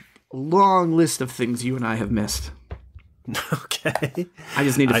 I've got a long list of things you and I have missed. Okay. I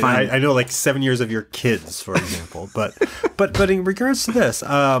just need to find... I know like 7 years of your kids, for example. but in regards to this,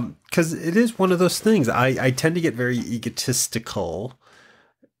 because it is one of those things, I tend to get very egotistical.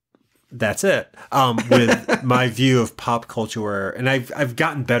 That's it. With my view of pop culture, and I've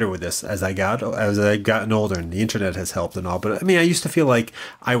gotten better with this as I've gotten older, and the internet has helped and all. But I mean, I used to feel like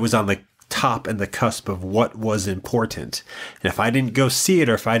I was on the top and the cusp of what was important, and if I didn't go see it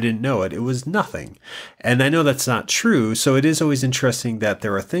or if I didn't know it, it was nothing. And I know that's not true. So it is always interesting that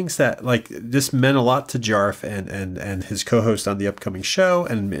there are things that, like, this meant a lot to Jarf and his co-host on the upcoming show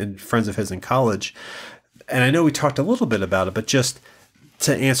and friends of his in college. And I know we talked a little bit about it, but just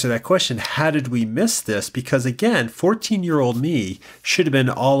to answer that question, how did we miss this? Because again, 14-year-old me should have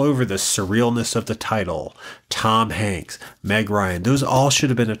been all over the surrealness of the title. Tom Hanks, Meg Ryan, those all should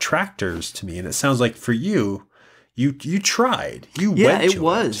have been attractors to me. And it sounds like for you, you tried. You went to it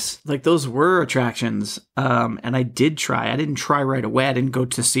was. Like, those were attractions. And I did try. I didn't try right away. I didn't go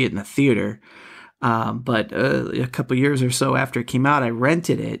to see it in the theater. But a couple years or so after it came out, I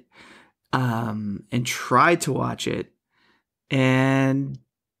rented it and tried to watch it. And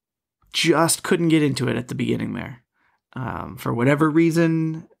just couldn't get into it at the beginning there. For whatever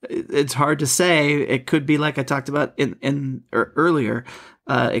reason, it's hard to say. It could be like I talked about earlier.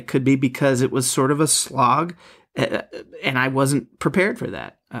 It could be because it was sort of a slog, and I wasn't prepared for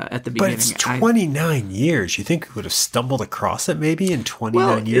that at the beginning. But it's 29 years. You think we would have stumbled across it maybe in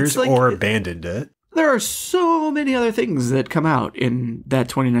 29 years or abandoned it? There are so many other things that come out in that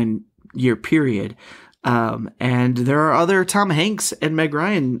 29-year period. And there are other Tom Hanks and Meg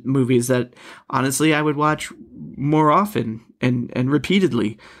Ryan movies that honestly I would watch more often and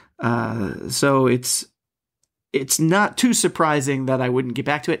repeatedly. So it's not too surprising that I wouldn't get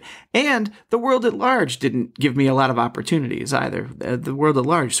back to it. And the world at large didn't give me a lot of opportunities either. The world at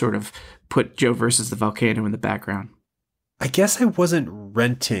large sort of put Joe versus the Volcano in the background. I guess I wasn't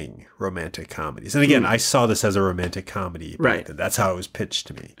renting romantic comedies. And again, I saw this as a romantic comedy. Right. That's how it was pitched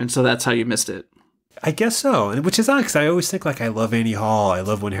to me. And so that's how you missed it. I guess so, which is odd because I always think, like, I love Annie Hall, I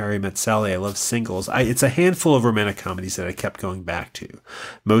love When Harry Met Sally, I love Singles. It's a handful of romantic comedies that I kept going back to.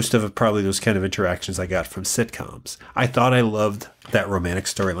 Most of it probably those kind of interactions I got from sitcoms. I thought I loved that romantic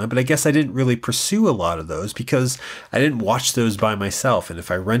storyline, but I guess I didn't really pursue a lot of those because I didn't watch those by myself. And if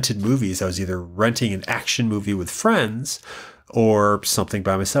I rented movies, I was either renting an action movie with friends or something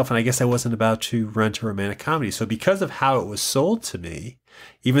by myself. And I guess I wasn't about to rent a romantic comedy. So because of how it was sold to me,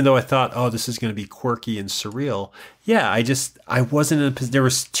 even though I thought, oh, this is going to be quirky and surreal, yeah, I wasn't in a position. There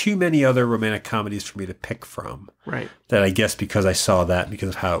was too many other romantic comedies for me to pick from. Right. That I guess because I saw that, because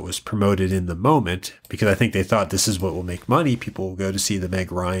of how it was promoted in the moment, because I think they thought this is what will make money. People will go to see the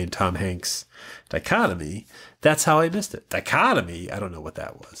Meg Ryan, Tom Hanks dichotomy. That's how I missed it. Dichotomy. I don't know what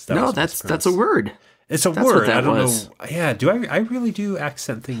that was. That's a word. It's a word. I don't know. Yeah. I really do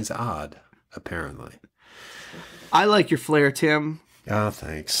accent things odd, apparently. I like your flair, Tim. Oh,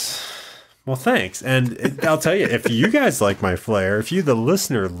 thanks. Well, thanks. And I'll tell you, if you guys like my flair, if you, the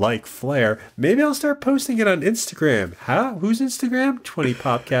listener, like flair, maybe I'll start posting it on Instagram. How? Whose Instagram? 20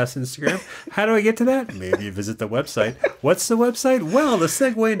 Popcast Instagram. How do I get to that? Maybe you visit the website. What's the website? Well, the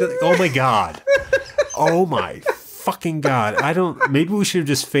segue into... Oh, my God. Oh, my fucking God. Maybe we should have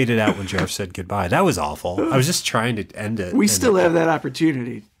just faded out when Jarf said goodbye. That was awful. I was just trying to end it. We still have that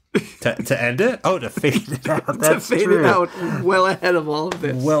opportunity. To end it? Oh, to fade it out. That's to fade true. it out well ahead of all of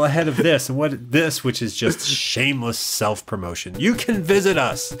this. Well ahead of this. And which is just shameless self-promotion. You can visit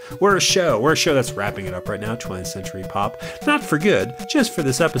us. We're a show. We're a show that's wrapping it up right now, 20th Century Pop. Not for good, just for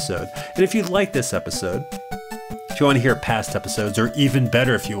this episode. And if you like this episode, if you want to hear past episodes, or even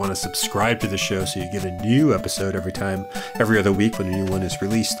better, if you want to subscribe to the show so you get a new episode every other week when a new one is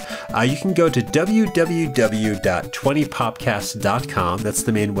released, you can go to www.20popcast.com. That's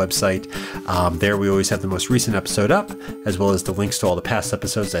the main website. There we always have the most recent episode up, as well as the links to all the past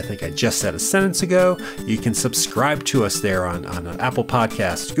episodes. I think I just said a sentence ago. You can subscribe to us there on Apple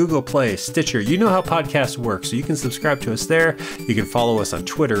Podcasts, Google Play, Stitcher. You know how podcasts work, so you can subscribe to us there. You can follow us on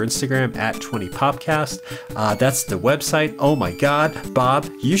Twitter, Instagram, at 20popcast. That's the website. Oh my God, Bob,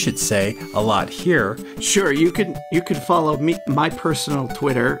 you should say a lot here. Sure, you could follow me, my personal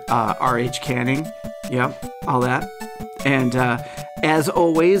Twitter, RH Canning. Yep, all that. And as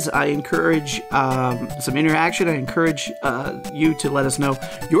always, I encourage some interaction. I encourage you to let us know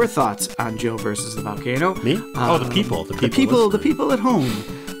your thoughts on Joe versus the Volcano. Me? The people. The people at home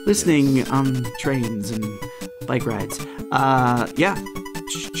listening on trains and bike rides.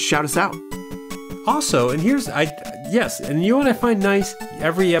 Shout us out. Also, and and you know what I find nice?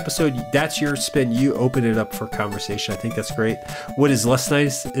 Every episode, that's your spin. You open it up for conversation. I think that's great. What is less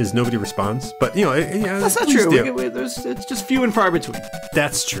nice is nobody responds. But, that's not true. It's just few and far between.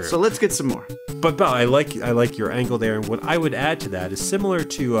 That's true. So let's get some more. But I like your angle there. And what I would add to that is similar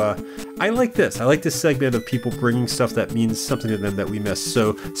to, I like this. I like this segment of people bringing stuff that means something to them that we miss.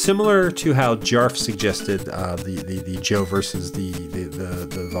 So similar to how Jarf suggested the Joe versus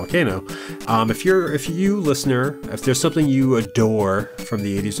the volcano. If you listener, if there's something you adore from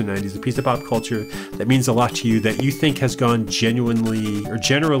the 80s or 90s, a piece of pop culture that means a lot to you that you think has gone genuinely or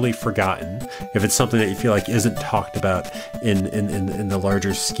generally forgotten, if it's something that you feel like isn't talked about in the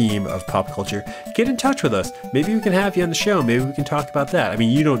larger scheme of pop culture, get in touch with us. Maybe we can have you on the show. Maybe we can talk about that. I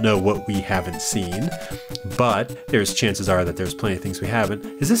mean, you don't know what we haven't seen, but there's chances are that there's plenty of things we haven't.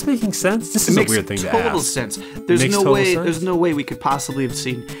 Is this making sense? This is a weird thing to ask. Total sense. There's no way we could possibly have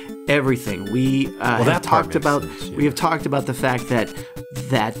seen everything. We have talked about the fact that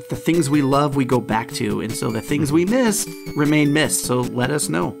the things we love we go back to, and so the things we miss remain missed. So let us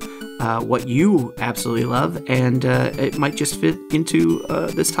know what you absolutely love, and it might just fit into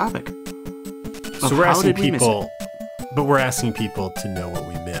this topic. So we're asking people, but we're asking people to know what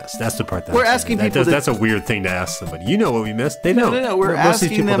we missed. That's the part that we're asking people. That's a weird thing to ask somebody. You know what we missed? They don't. No. We're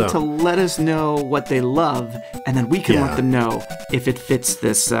asking them to let us know what they love, and then we can let them know if it fits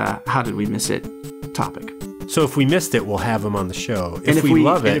this "how did we miss it" topic. So if we missed it, we'll have them on the show. If we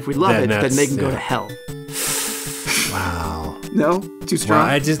love it, then they can go to hell. Wow. No? Too strong?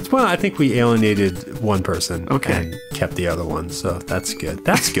 I think we alienated one person. Okay. And kept the other one. So that's good.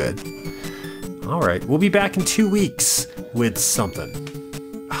 That's good. All right. We'll be back in 2 weeks with something.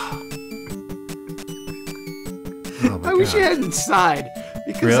 I wish you hadn't sighed.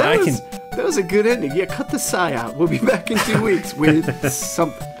 Because really? that was a good ending. Yeah, cut the sigh out. We'll be back in 2 weeks with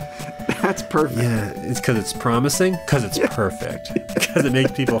something. That's perfect. Yeah, it's because it's promising, because it's perfect, because it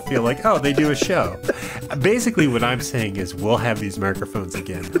makes people feel like, oh, they do a show. Basically, what I'm saying is we'll have these microphones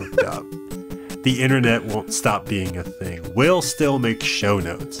again hooked up. The internet won't stop being a thing. We'll still make show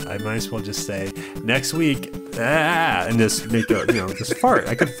notes. I might as well just say, next week, and just make just fart.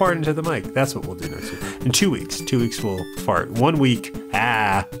 I could fart into the mic. That's what we'll do next week. In 2 weeks. 2 weeks we'll fart. 1 week,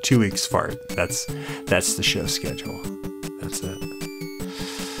 2 weeks fart. That's the show schedule. That's it.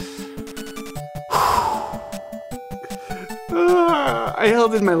 I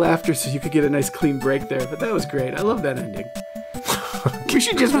held in my laughter so you could get a nice clean break there, but that was great. I love that ending. We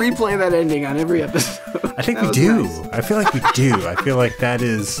should just replay that ending on every episode. I think we do. Nice. I feel like we do. I feel like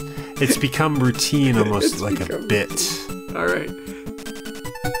it's become routine, almost like a bit. All right.